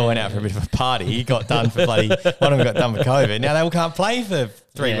 they all went out for a bit of a party. He got done for one of them got done for COVID. Now they all can't play for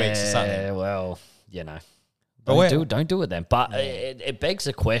 3 weeks or something. Yeah, well, don't do it then. But it begs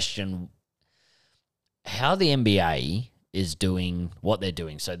the question: how the NBA is doing what they're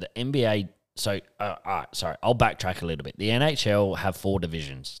doing. So the NBA. I'll backtrack a little bit. The NHL have 4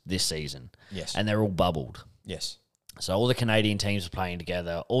 divisions this season. Yes, and they're all bubbled. Yes. So all the Canadian teams are playing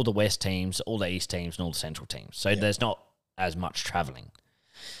together, all the West teams, all the East teams, and all the Central teams. So there's not as much travelling.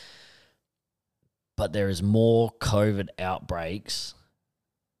 But there is more COVID outbreaks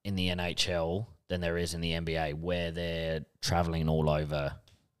in the NHL than there is in the NBA, where they're travelling all over.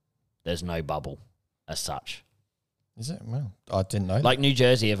 There's no bubble as such. Is it? Well, I didn't know. Like New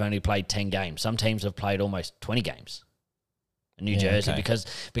Jersey have only played 10 games. Some teams have played almost 20 games. New Jersey because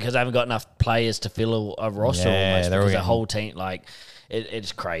they haven't got enough players to fill a roster almost because the whole team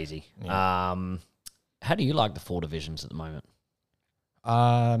it's crazy. Yeah. How do you like the 4 divisions at the moment?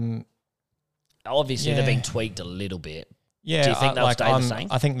 Obviously they're being tweaked a little bit. Yeah, do you think they'll stay the same?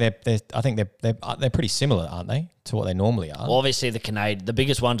 I think they're pretty similar, aren't they, to what they normally are? Well, obviously the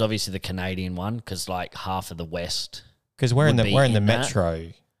biggest one's obviously the Canadian one because like half of the West. Because we're in the Metro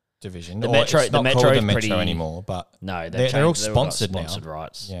division. The Metro, it's not called the Metro anymore, but no, they're all sponsored now. Sponsored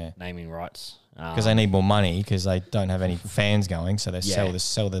rights, naming rights, because they need more money because they don't have any fans going, so they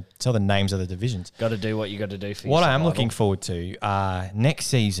sell the names of the divisions. Got to do what you got to do for. What I am looking forward to next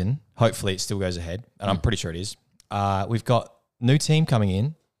season, hopefully it still goes ahead, and I'm pretty sure it is. We've got new team coming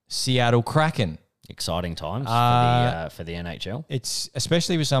in, Seattle Kraken. Exciting times for the NHL. It's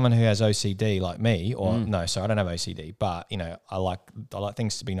especially with someone who has OCD like me, or no, sorry, I don't have OCD, but I like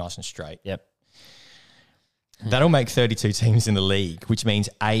things to be nice and straight. Yep. That'll make 32 teams in the league, which means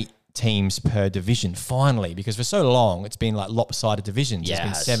 8 teams per division finally, because for so long it's been like lopsided divisions. Yeah,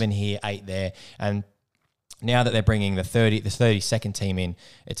 There's been 7 here, 8 there, and now that they're bringing the 32nd team in,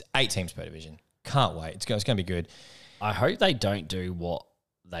 it's 8 teams per division. Can't wait. It's going to be good. I hope they don't do what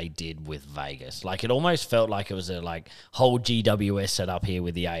they did with Vegas. Like, it almost felt like it was a whole GWS set up here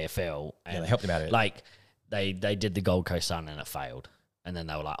with the AFL. And they helped them out of it. Like, they did the Gold Coast Sun and it failed. And then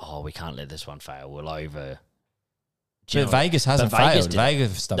they were like, oh, we can't let this one fail. We'll over... But Vegas hasn't failed.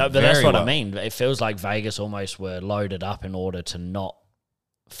 Vegas has done no, but very that's what well. I mean. It feels like Vegas almost were loaded up in order to not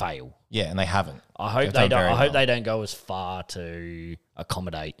fail. Yeah, and they haven't. I hope they don't. I hope they don't go as far to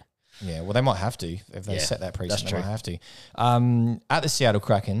accommodate. Yeah, well, they might have to if they set that precedent. They true. might have to. At the Seattle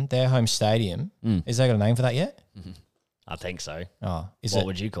Kraken, their home stadium, is they got a name for that yet? I think so. Oh, What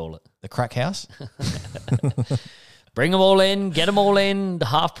would you call it? The Crack House? Bring them all in, get them all in. The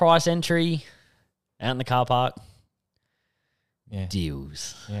half price entry out in the car park. Yeah,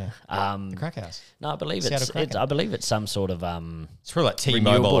 Deals. yeah. The Crack House. No, I believe Seattle it's Kraken. I believe it's some sort of It's probably like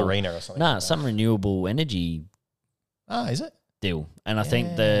T-Mobile renewable Arena or something. No, like some renewable energy that. Oh, is it? deal, and I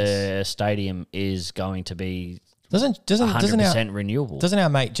think the stadium is going to be Doesn't 100% renewable. Doesn't our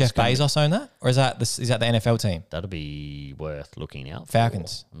mate Jeff gonna Bezos own that, or is that the NFL team? That'll be worth looking out for.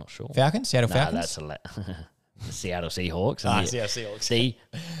 Falcons. I'm not sure. Falcons, Seattle Nah, Falcons. that's the Seattle Seahawks. And the Seahawks. the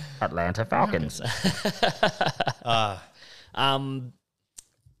Atlanta Falcons.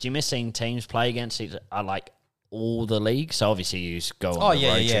 Do you miss seeing teams play against each like all the leagues? So obviously you go on the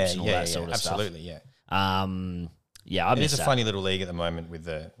road trips and all that sort of absolutely, stuff. yeah. Yeah, I It miss is a that funny little league at the moment with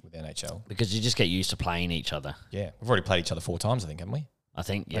the NHL. because you just get used to playing each other. Yeah, we've already played each other 4 times, I think, haven't we? I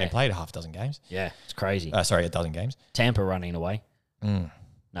think, We only played a half dozen games. yeah, it's crazy. Sorry, a dozen games. Tampa running away. Mm.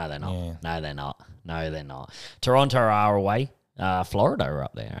 No, they're not. Yeah. No, they're not. No, they're not. Toronto are away. Florida are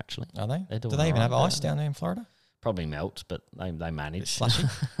up there, actually. Are they? They're Do doing they even all have right ice down there in Florida? Probably melts, but they manage. Slushy.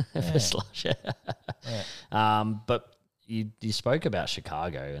 Bit slushy. But you spoke about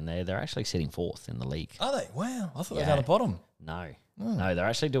Chicago, and they're actually sitting 4th in the league. Are they? Wow, I thought they were Yeah. down the bottom. No, they're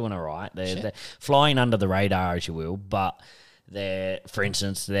actually doing all right. They're flying under the radar, as you will. But for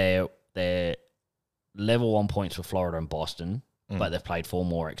instance, they're level 1 points for Florida and Boston, but they've played 4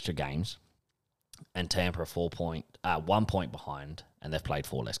 more extra games. And Tampa are 1 point behind, and they've played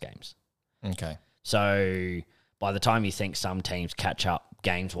 4 less games. Okay. So by the time you think some teams catch up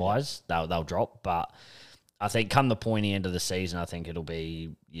games wise, they'll drop. But I think come the pointy end of the season, I think it'll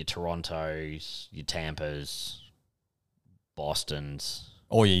be your Torontos, your Tampas, Bostons.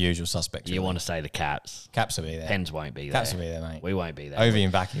 All your usual suspects. You really. want to say the Caps. Caps will be there. Pens won't be there. Caps will be there, mate. We won't be there. Ovi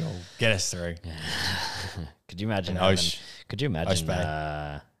and Backy will get us through. Could you imagine? And Osh. Could you imagine?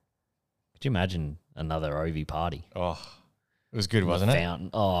 Osh Could you imagine another Ovi party? Oh, it was good, wasn't it?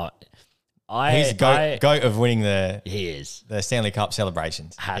 Fountain. Oh, He's goat of winning He is. the Stanley Cup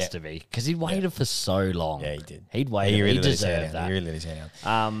celebrations. Has to be because he waited for so long. Yeah, he did. He'd waited. He let his hair deserved down. that. He really let his hair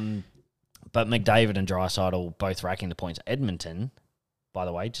down. But McDavid and Draisaitl both racking the points. Edmonton, by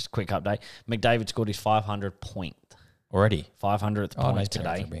the way, just a quick update. McDavid scored his 500th point. Already. 500th Oh, no, point he's been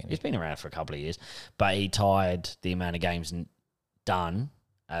around today. for a bit. He's been around for a couple of years, but he tied the amount of games done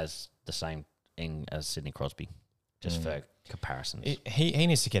as the same as Sidney Crosby, just for comparisons. He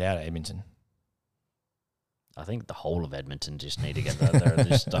needs to get out of Edmonton. I think the whole of Edmonton just need to get they're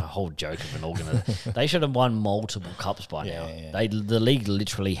just a whole joke of an organization. They should have won multiple cups by now. Yeah. The league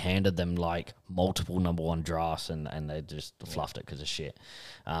literally handed them like multiple number 1 drafts and they just fluffed it because of shit.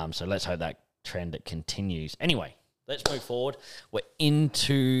 So let's hope that trend continues. Anyway, let's move forward. We're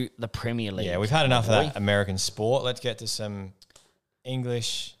into the Premier League. Yeah, we've had enough of that American sport. Let's get to some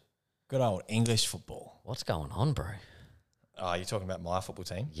good old English football. What's going on, bro? Oh, you're talking about my football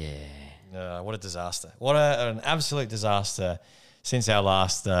team? Yeah. What a disaster. What an absolute disaster since our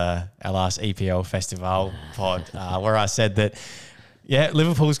last EPL festival pod, where I said that,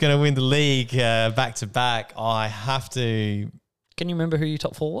 Liverpool's going to win the league back to back. I have to... Can you remember who your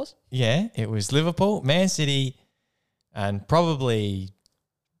top 4 was? Yeah, it was Liverpool, Man City, and probably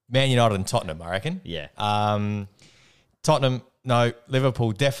Man United and Tottenham, I reckon. Yeah. Tottenham, no.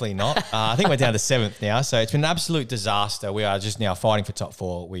 Liverpool, definitely not. I think we're down to 7th now, so it's been an absolute disaster. We are just now fighting for top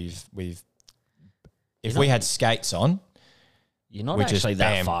 4. If we had skates on, You're not we just actually that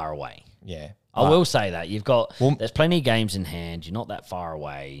bam. far away. yeah. I will say that. Well- There's plenty of games in hand. You're not that far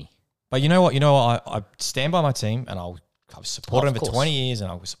away. But you know what? I stand by my team, and I've supported Of them for course. 20 years, and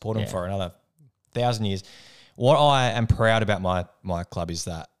I'll support them Yeah. for another 1,000 years. What I am proud about my club is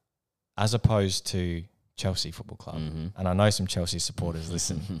that, as opposed to Chelsea Football Club, and I know some Chelsea supporters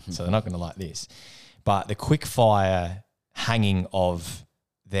listen, so they're not going to like this, but the quick fire hanging of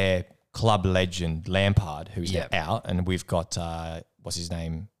their club legend Lampard, who's now out, and we've got what's his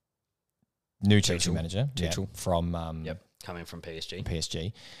name, new Chelsea manager, from coming from PSG.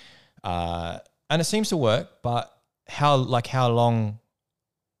 PSG, and it seems to work. But how long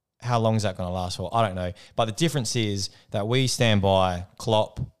is that going to last for? I don't know. But the difference is that we stand by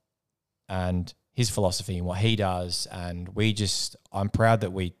Klopp and his philosophy and what he does, and I'm proud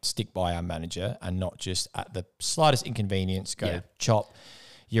that we stick by our manager and not just at the slightest inconvenience chop,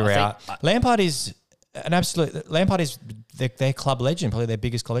 you're out. Lampard is their club legend, probably their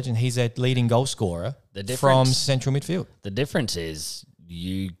biggest club legend. He's a leading goal scorer from central midfield. The difference is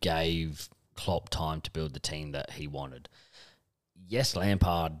you gave Klopp time to build the team that he wanted. Yes,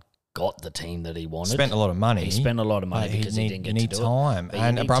 Lampard got the team that he wanted. Spent a lot of money. He spent a lot of money because he didn't get to do time. it.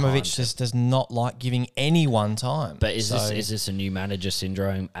 And Abramovich just does not like giving anyone time. But is this a new manager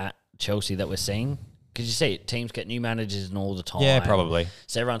syndrome at Chelsea that we're seeing? Because you see it, teams get new managers in all the time. Yeah, probably.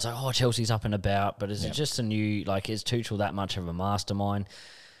 So everyone's like, oh, Chelsea's up and about. But is it just a new, is Tuchel that much of a mastermind?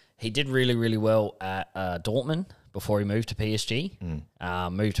 He did really, really well at Dortmund before he moved to PSG.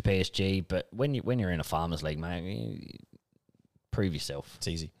 But when you're in a farmers league, mate, prove yourself. It's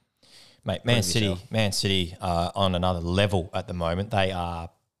easy. Mate, Man City on another level at the moment. They are,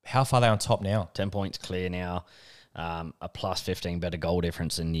 how far are they on top now? 10 points clear now, a plus 15 better goal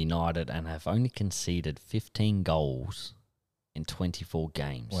difference than United, and have only conceded 15 goals in 24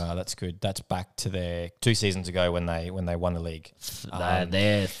 games. Wow, that's good. That's back to their 2 seasons ago when they won the league.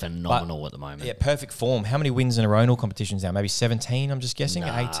 They're phenomenal at the moment. Yeah, perfect form. How many wins in a row in all competitions now? Maybe 17, I'm just guessing?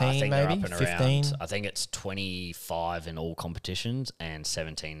 18 maybe? 15? I think it's 25 in all competitions and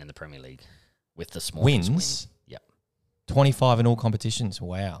 17 in the Premier League with the smallest wins. Yep. 25 in all competitions.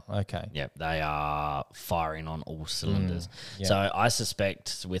 Wow. Okay. Yep, they are firing on all cylinders. So I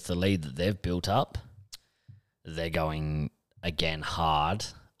suspect with the lead that they've built up, they're going again hard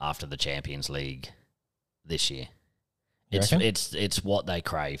after the Champions League this year. It's what they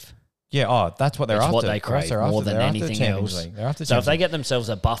crave. Yeah, that's what they're after. It's what they crave more than anything else. So if they get themselves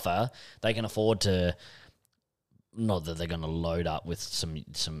a buffer, they can afford to. Not that they're going to load up with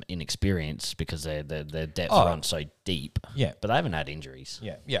some inexperience because their depth runs so deep. Yeah, but they haven't had injuries.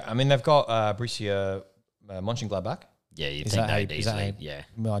 Yeah. I mean, they've got Borussia Mönchengladbach. Yeah, you think they'd easily. Yeah,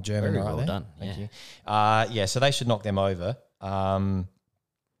 my German, very right well there. done. Thank you. So they should knock them over.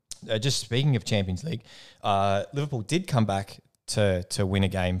 Just speaking of Champions League, Liverpool did come back to win a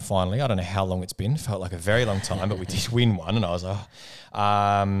game finally. I don't know how long it's been. Felt like a very long time, but we did win one, and I was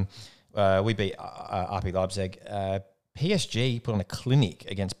we beat RB Leipzig. PSG put on a clinic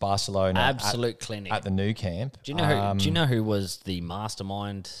against Barcelona. Absolute clinic at the Nou Camp. Do you know who was the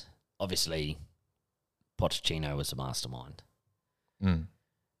mastermind? Obviously, Pochettino was the mastermind.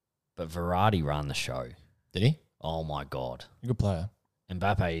 But Verratti ran the show. Did he? Oh my God, Good player.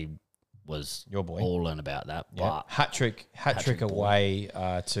 Mbappe was your boy, all in about that. Yeah. Hat trick away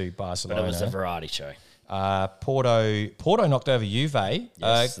to Barcelona. But it was the Verratti show. Porto knocked over Juve.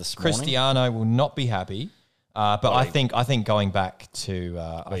 This Cristiano will not be happy. But I think going back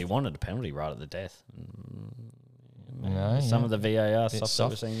to he wanted a penalty right at the death. Some of the VAR stuff that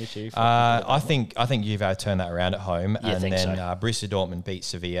we're seeing this year. I think Juve turned that around at home, and then Borussia Dortmund beat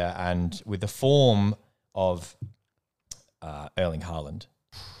Sevilla, and with the form of Erling Haaland,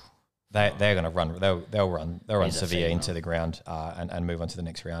 they're going to run. They'll run Sevilla into the ground and move on to the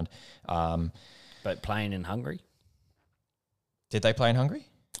next round. But playing in Hungary? Did they play in Hungary?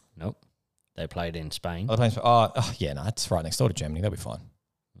 Nope. They played in Spain. Oh, that's right next door to Germany. They'll be fine.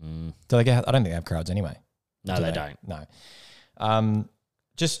 Do they get? I don't think they have crowds anyway. No, they don't. No.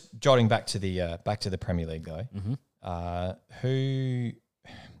 Just jotting back to the Premier League though.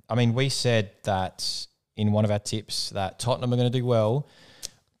 We said that in one of our tips that Tottenham are going to do well,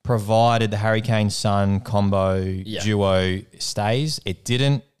 provided the Harry Kane Son combo duo stays. It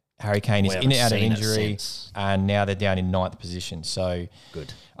didn't. Harry Kane is in and out of injury, and now they're down in 9th position. So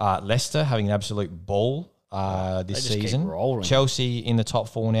good. Leicester having an absolute ball this season. Chelsea in the top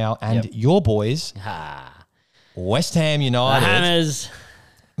 4 now, and your boys, West Ham United. The Hammers.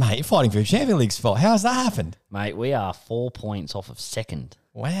 Mate, you're fighting for a Champions League spot. How has that happened? Mate, we are 4 points off of second.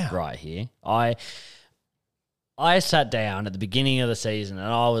 Wow. Right here. I sat down at the beginning of the season and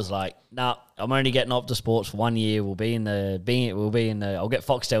I was like, nah, I'm only getting Opta Sports for 1 year. I'll get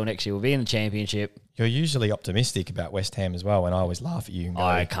Foxtel next year. We'll be in the Championship. You're usually optimistic about West Ham as well, and I always laugh at you and go,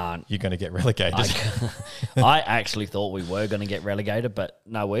 I can't. You're going to get relegated. I actually thought we were going to get relegated, but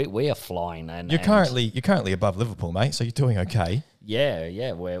no, we are flying. And you're currently above Liverpool, mate, so you're doing okay.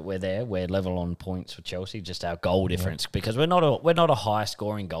 Yeah, we're there. We're level on points for Chelsea, just our goal difference, because we're not a high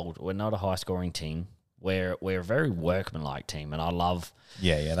scoring team. We're a very workmanlike team, and I love.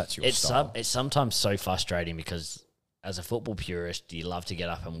 Yeah, that's your style. It's sometimes so frustrating because as a football purist, you love to get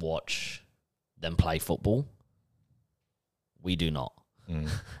up and watch than play football. We do not.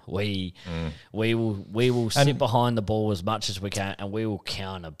 We will sit behind the ball as much as we can, and we will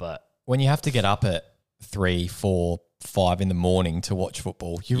counter. But when you have to get up at 3, 4, 5 in the morning to watch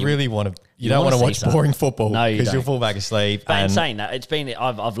football, you really want to. You don't want to watch boring football because you'll fall back asleep. But in saying that, it's been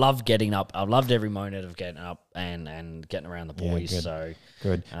I've loved getting up. I've loved every moment of getting up and getting around the boys. Good. So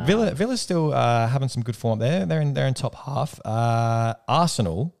good. Villa's still having some good form there. They're in top half.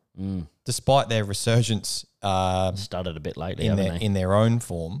 Arsenal, despite their resurgence, started a bit lately in their own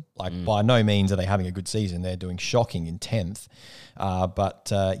form. Like by no means are they having a good season. They're doing shocking in 10th. But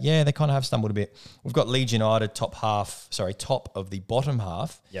they kind of have stumbled a bit. We've got Leeds United top of the bottom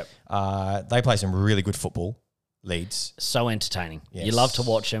half. Yep. They play some really good football. Leeds. So entertaining. Yes. You love to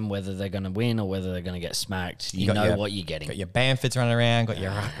watch them, whether they're going to win or whether they're going to get smacked. You know what you're getting. Got your Bamfords running around, got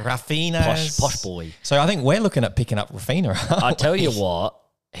your Rafinas. Posh boy. So I think we're looking at picking up Rafina. I tell you what,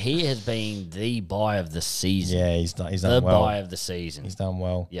 he has been the buy of the season. Yeah, he's done well. The buy of the season. He's done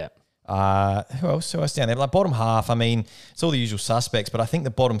well. Yeah. Who else down there? Like bottom half, I mean, it's all the usual suspects, but I think the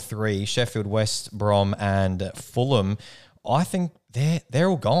bottom 3, Sheffield, West Brom and Fulham, I think they're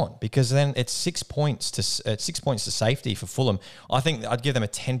all gone because then it's 6 points to safety for Fulham. I think I'd give them a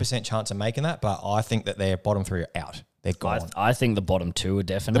 10% chance of making that, but I think that their bottom 3 are out. They're gone. I think the bottom 2 are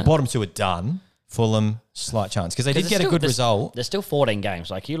definite. The bottom 2 are done. Fulham, slight chance because they did get a good result. There's still 14 games.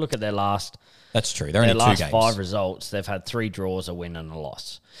 Like you look at their last. That's true. They're only 2 games. Their last 5 results, they've had 3 draws, a win, and a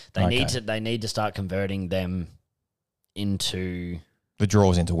loss. They need to start converting them into the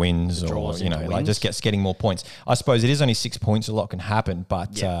draws into wins, just getting more points. I suppose it is only 6 points. A lot can happen,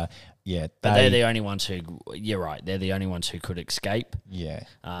 but but they're the only ones who. You're right. They're the only ones who could escape. Yeah.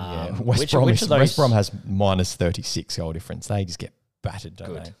 West Brom has minus 36 goal difference. They just get battered,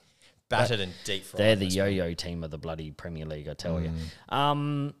 don't they? Battered and deep. They're the yo-yo team of the bloody Premier League, I tell you.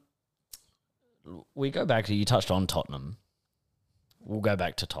 We go back to, you touched on Tottenham. We'll go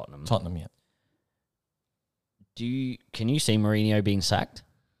back to Tottenham. Yeah. Can you see Mourinho being sacked?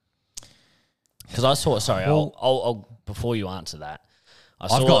 Because I saw. Sorry, I'll before you answer that,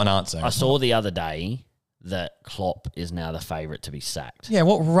 I've got an answer. I saw the other day that Klopp is now the favourite to be sacked. Yeah,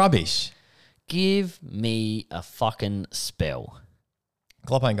 what rubbish! Give me a fucking spell.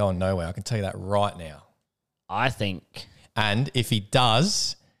 Klopp ain't going nowhere. I can tell you that right now. I think, and if he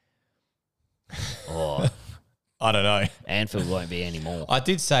does, I don't know. Anfield won't be anymore. I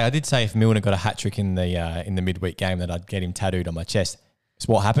did say if Milner got a hat trick in the midweek game that I'd get him tattooed on my chest.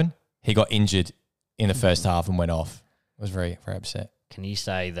 So what happened? He got injured in the first half and went off. I was very, very upset. Can you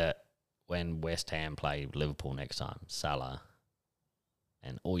say that when West Ham play Liverpool next time, Salah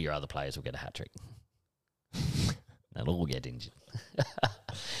and all your other players will get a hat trick? They'll all get injured.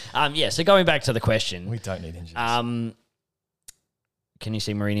 So going back to the question. We don't need injuries. Can you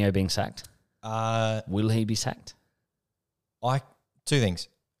see Mourinho being sacked? Will he be sacked? Two things.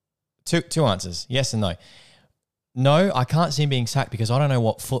 Two answers. Yes and no. No, I can't see him being sacked because I don't know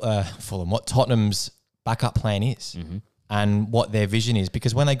what Fulham, what Tottenham's backup plan is and what their vision is.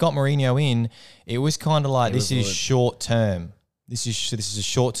 Because when they got Mourinho in, it was kind of like this is short term. This is a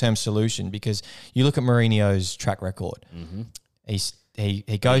short term solution because you look at Mourinho's track record.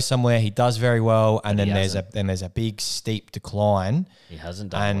 He goes somewhere, he does very well, and then there's a big steep decline. He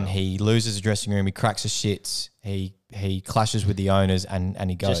hasn't done and well. He loses the dressing room. He cracks his shits. He clashes with the owners, and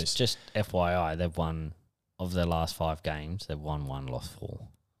he goes. Just FYI, they've won of their last 5 games. They've won 1, lost 4.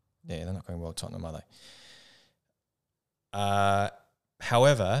 Yeah, they're not going well, Tottenham, are they?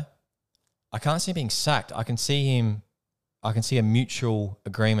 However, I can't see him being sacked. I can see a mutual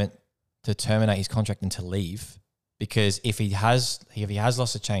agreement to terminate his contract and to leave. Because if he has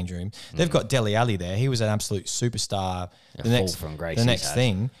lost the change room, they've got Dele Alli there. He was an absolute superstar. The next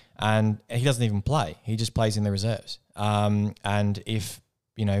thing, and he doesn't even play. He just plays in the reserves. And if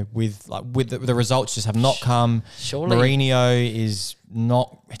with the results just have not come, surely Mourinho is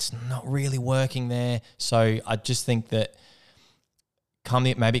not. It's not really working there. So I just think that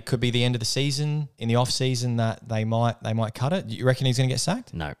maybe it could be the end of the season, in the off season, that they might cut it. You reckon he's going to get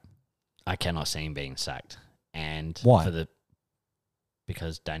sacked? No, I cannot see him being sacked. And why?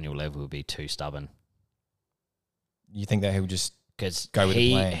 Because Daniel Levy will be too stubborn. You think that he'll just go with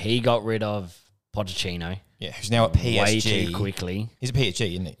the plan? He got rid of Pochettino. Yeah, who's now at PSG. Way too quickly. He's at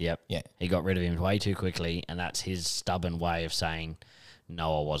PSG, isn't he? Yep. Yeah. He got rid of him way too quickly, and that's his stubborn way of saying,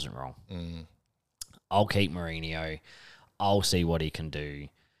 no, I wasn't wrong. I'll keep Mourinho. I'll see what he can do.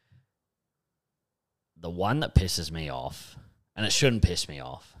 The one that pisses me off, and it shouldn't piss me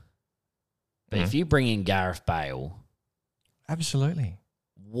off, but if you bring in Gareth Bale... Absolutely.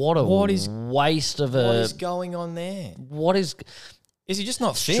 What is waste of a... What is going on there? What is... Is he just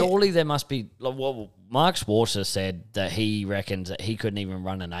not fit? Surely there must be. Well, Mark Schwarzer said that he reckons that he couldn't even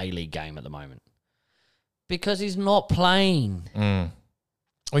run an A-League game at the moment because he's not playing. Well,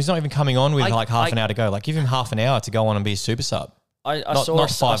 he's not even coming on with half an hour to go. Like, give him half an hour to go on and be a super sub. I saw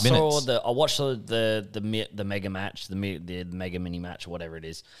not 5 minutes. I watched the mega match, the mega mini match, or whatever it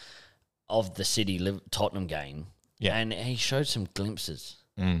is, of the City Tottenham game. Yeah, and he showed some glimpses.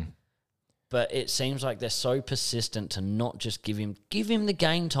 But it seems like they're so persistent to not just give him the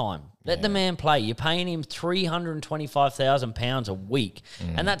game time. Let the man play. You're paying him £325,000 a week,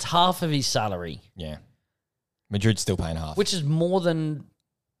 and that's half of his salary. Yeah, Madrid's still paying half, which is more than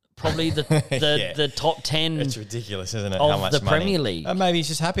probably the top 10. It's ridiculous, isn't it? Of how much the money. Premier League. Maybe he's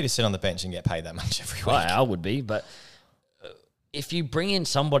just happy to sit on the bench and get paid that much every week. Well, I would be, but if you bring in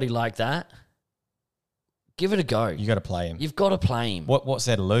somebody like that, give it a go. You got to play him. You've got to play him. What's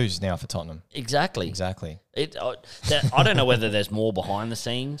there to lose now for Tottenham? Exactly. I don't know whether there's more behind the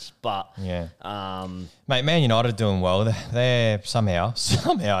scenes, but yeah. Mate, Man United are doing well. They're somehow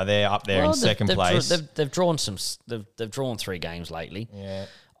they're up there in second place. They've drawn They've drawn 3 games lately. Yeah.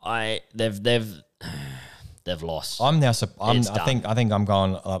 They've lost. I'm now. I think I'm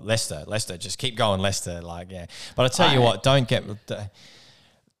going Leicester. Leicester, just keep going, Leicester. But I tell you what, don't get the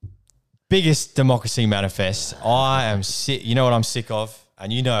biggest democracy manifest. I am sick. You know what I'm sick of,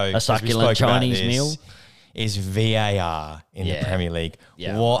 and you know a succulent Chinese meal is VAR in the Premier League.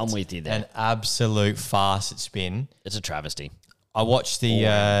 Yeah, what I'm with you there. An absolute farce it's been. It's a travesty. I watched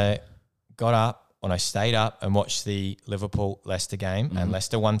got up. When I stayed up and watched the Liverpool-Leicester game, and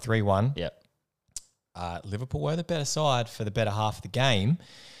Leicester won 3-1. Yep. Liverpool were the better side for the better half of the game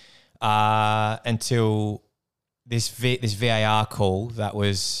until this VAR call that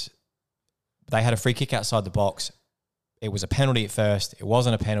was... They had a free kick outside the box. It was a penalty at first. It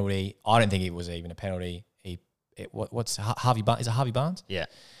wasn't a penalty. I don't think it was even a penalty. What's Harvey Barnes? Is it Harvey Barnes? Yeah.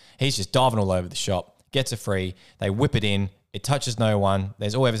 He's just diving all over the shop, gets a free. They whip it in. It touches no one.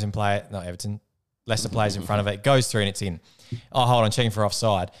 There's all Leicester players in front of it, goes through and it's in. Oh, hold on, checking for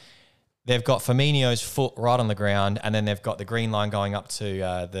offside. They've got Firmino's foot right on the ground, and then they've got the green line going up to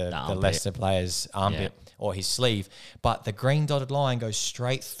the Leicester player's armpit or his sleeve. But the green dotted line goes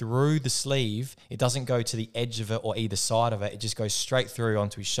straight through the sleeve. It doesn't go to the edge of it or either side of it. It just goes straight through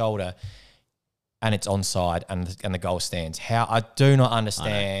onto his shoulder. And it's onside, and the goal stands. How I do not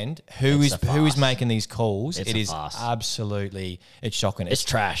understand who is making these calls. It is absolutely shocking. It's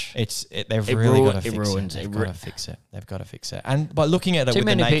trash. They've really got to fix it. They've got to fix it. They've got to fix it. And by looking at it with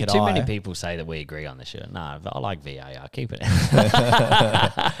the naked eye, too many people say that we agree on this shit. No, I like VAR. Keep it.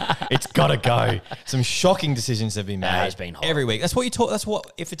 It's got to go. Some shocking decisions have been made. It's been horrible. Every week. That's what you talk. That's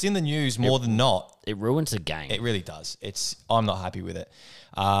what if it's in the news more than not. It ruins the game. It really does. I'm not happy with it.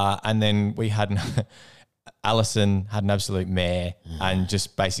 And then we had Allison had an absolute mare and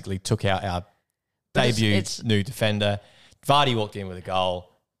just basically took out our debut new defender. Vardy walked in with a goal,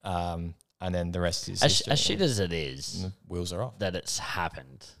 and then the rest is as shit as it is. The wheels are off. That it's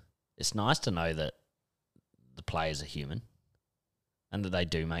happened. It's nice to know that the players are human and that they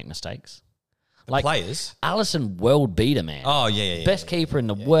do make mistakes. The players, Allison world beater, man. Oh yeah. Best keeper in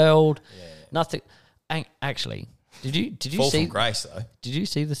the world. Yeah. Nothing. Actually. Did you Fall see from grace though? Did you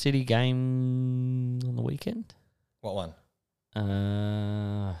see the City game on the weekend? What one?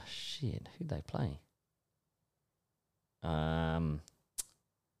 Shit. Who'd they play?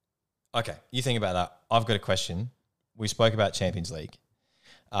 Okay, you think about that. I've got a question. We spoke about Champions League.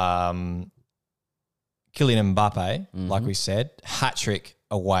 Kylian Mbappe, like we said, hat trick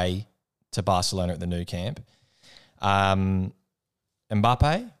away to Barcelona at the Nou Camp. Mbappe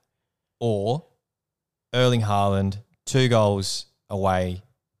or Erling Haaland, 2 goals away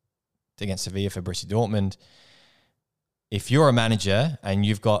against Sevilla for Borussia Dortmund. If you're a manager and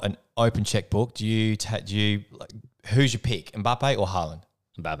you've got an open checkbook, who's your pick, Mbappe or Haaland?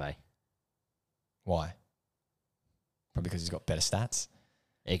 Mbappe. Why? Probably because he's got better stats.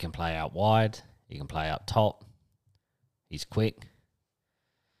 He can play out wide. He can play up top. He's quick.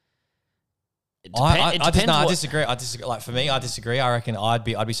 I disagree. Like for me, I disagree. I reckon I'd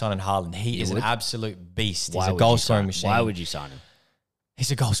be signing Haaland. He is an absolute beast. He's a goal scoring machine. Why would you sign him? He's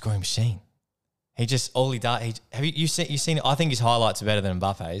a goal scoring machine. He just all he does. Have you seen it? I think his highlights are better than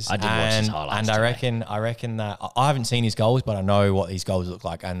Mbappe's. I did watch his highlights. And I reckon that I haven't seen his goals, but I know what these goals look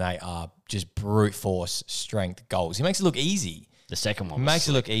like, and they are just brute force strength goals. He makes it look easy. The second one makes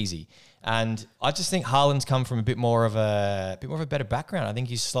it look easy. And I just think Haaland's come from a bit more of a better background. I think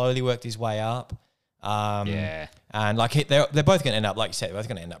he's slowly worked his way up. And like they're both going to end up, like you said, they're both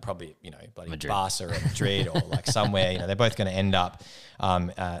going to end up probably, bloody Madrid. Barca or Madrid or like somewhere. They're both going to end up.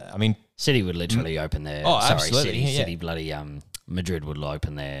 I mean, City would literally open their. Absolutely. City bloody Madrid would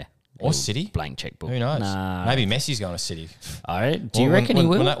open their Or City. blank checkbook. Who knows? Nah. Maybe Messi's going to City. All right. Do you reckon he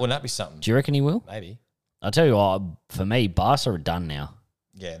will? Wouldn't that be something? Do you reckon he will? Maybe. I'll tell you what. For me, Barca are done now.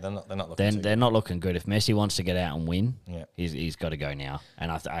 Yeah, they're not looking. They're not looking good. If Messi wants to get out and win, Yeah. he's got to go now.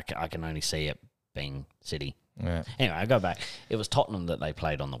 And I can only see it being City. Yeah. Anyway, I go back. It was Tottenham that they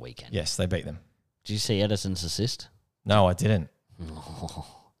played on the weekend. Yes, they beat them. Did you see Edison's assist? No, I didn't.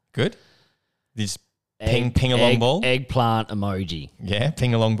 Good. This ping along ball. Eggplant emoji. Yeah,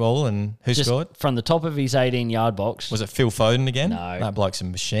 ping along ball, and who Just scored? from the top of his 18-yard box. Was it Phil Foden again? No. That bloke's a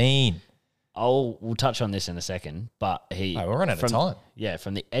machine. We'll touch on this in a second, but we're running out of time. Yeah,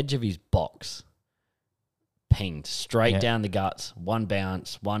 from the edge of his box, pinged straight down the guts, one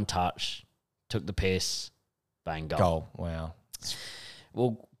bounce, one touch, took the piss, bang, goal. Wow.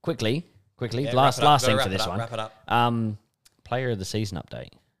 Well, quickly, Yeah, last thing for this one. Wrap it up. Player of the season update.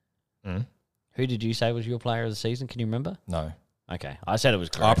 Mm. Who did you say was your player of the season? Can you remember? No. Okay, I said it was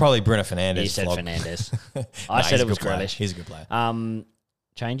Grealish. Oh, probably Bruno Fernandes. You said vlog. Fernandes. No, I said he's it a was good player. Grealish. He's a good player.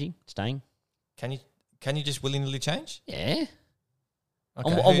 Changing, staying. Can you just willy-nilly change? Yeah.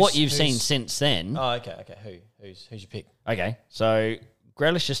 Okay, On what you've seen since then. Oh, okay. Who's your pick? Okay, so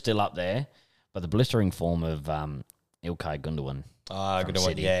Grealish is still up there, but the blistering form of Ilkay Gundogan. Oh, good one.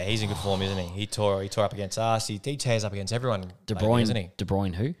 City. Yeah, he's in good form, isn't he? He tore up against us. He tears up against everyone. De lately, Bruyne, isn't he? De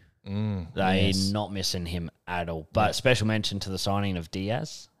Bruyne who? They're not missing him at all. But special mention to the signing of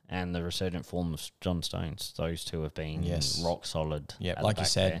Diaz and the resurgent form of John Stones. Those two have been rock solid. Yeah, at like the you back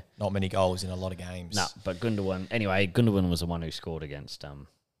said, there. not many goals in a lot of games. No, but Gundogan was the one who scored against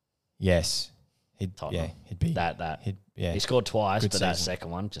Yes. Tottenham. He'd be that. He He scored twice, Good but that season. second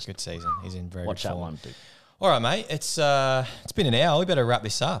one just good season. He's in very watch good that form. one. Dude. All right, mate. It's been an hour. We better wrap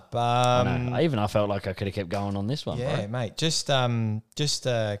this up. I felt like I could have kept going on this one. Yeah, bro. mate. Just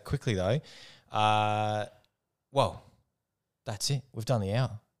quickly though. Well, that's it. We've done the hour.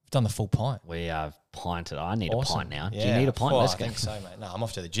 We've done the full pint. We have pinted. I need Awesome. a pint now. Do Yeah. you need a pint? Let's I go. think so, mate. No, I'm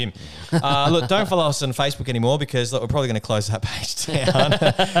off to the gym. Look, don't follow us on Facebook anymore because look, we're probably going to close that page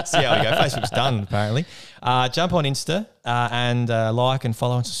down. See how we go. Facebook's done, apparently. Jump on Insta and like and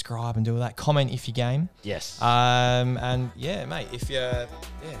follow and subscribe and do all that. Comment if you game. Yes. And yeah, mate, if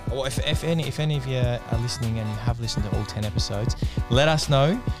any of you are listening and you have listened to all 10 episodes, let us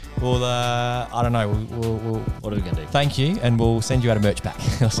know. We'll I don't know. We'll What are we going to do? thank you, and we'll send you out a merch pack.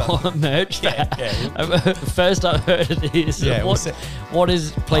 or something. Merch. Yeah. First I heard of this. Yeah, what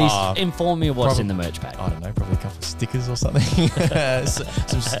is? Please inform me of what's probably- in the merch pack. I don't know, probably a couple of stickers or something.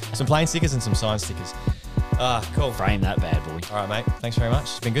 some plain stickers and some signed stickers. Cool. Frame that bad boy. All right, mate. Thanks very much.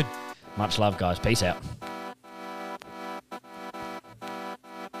 It's been good. Much love, guys. Peace out.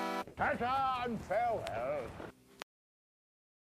 Catch on, fellows.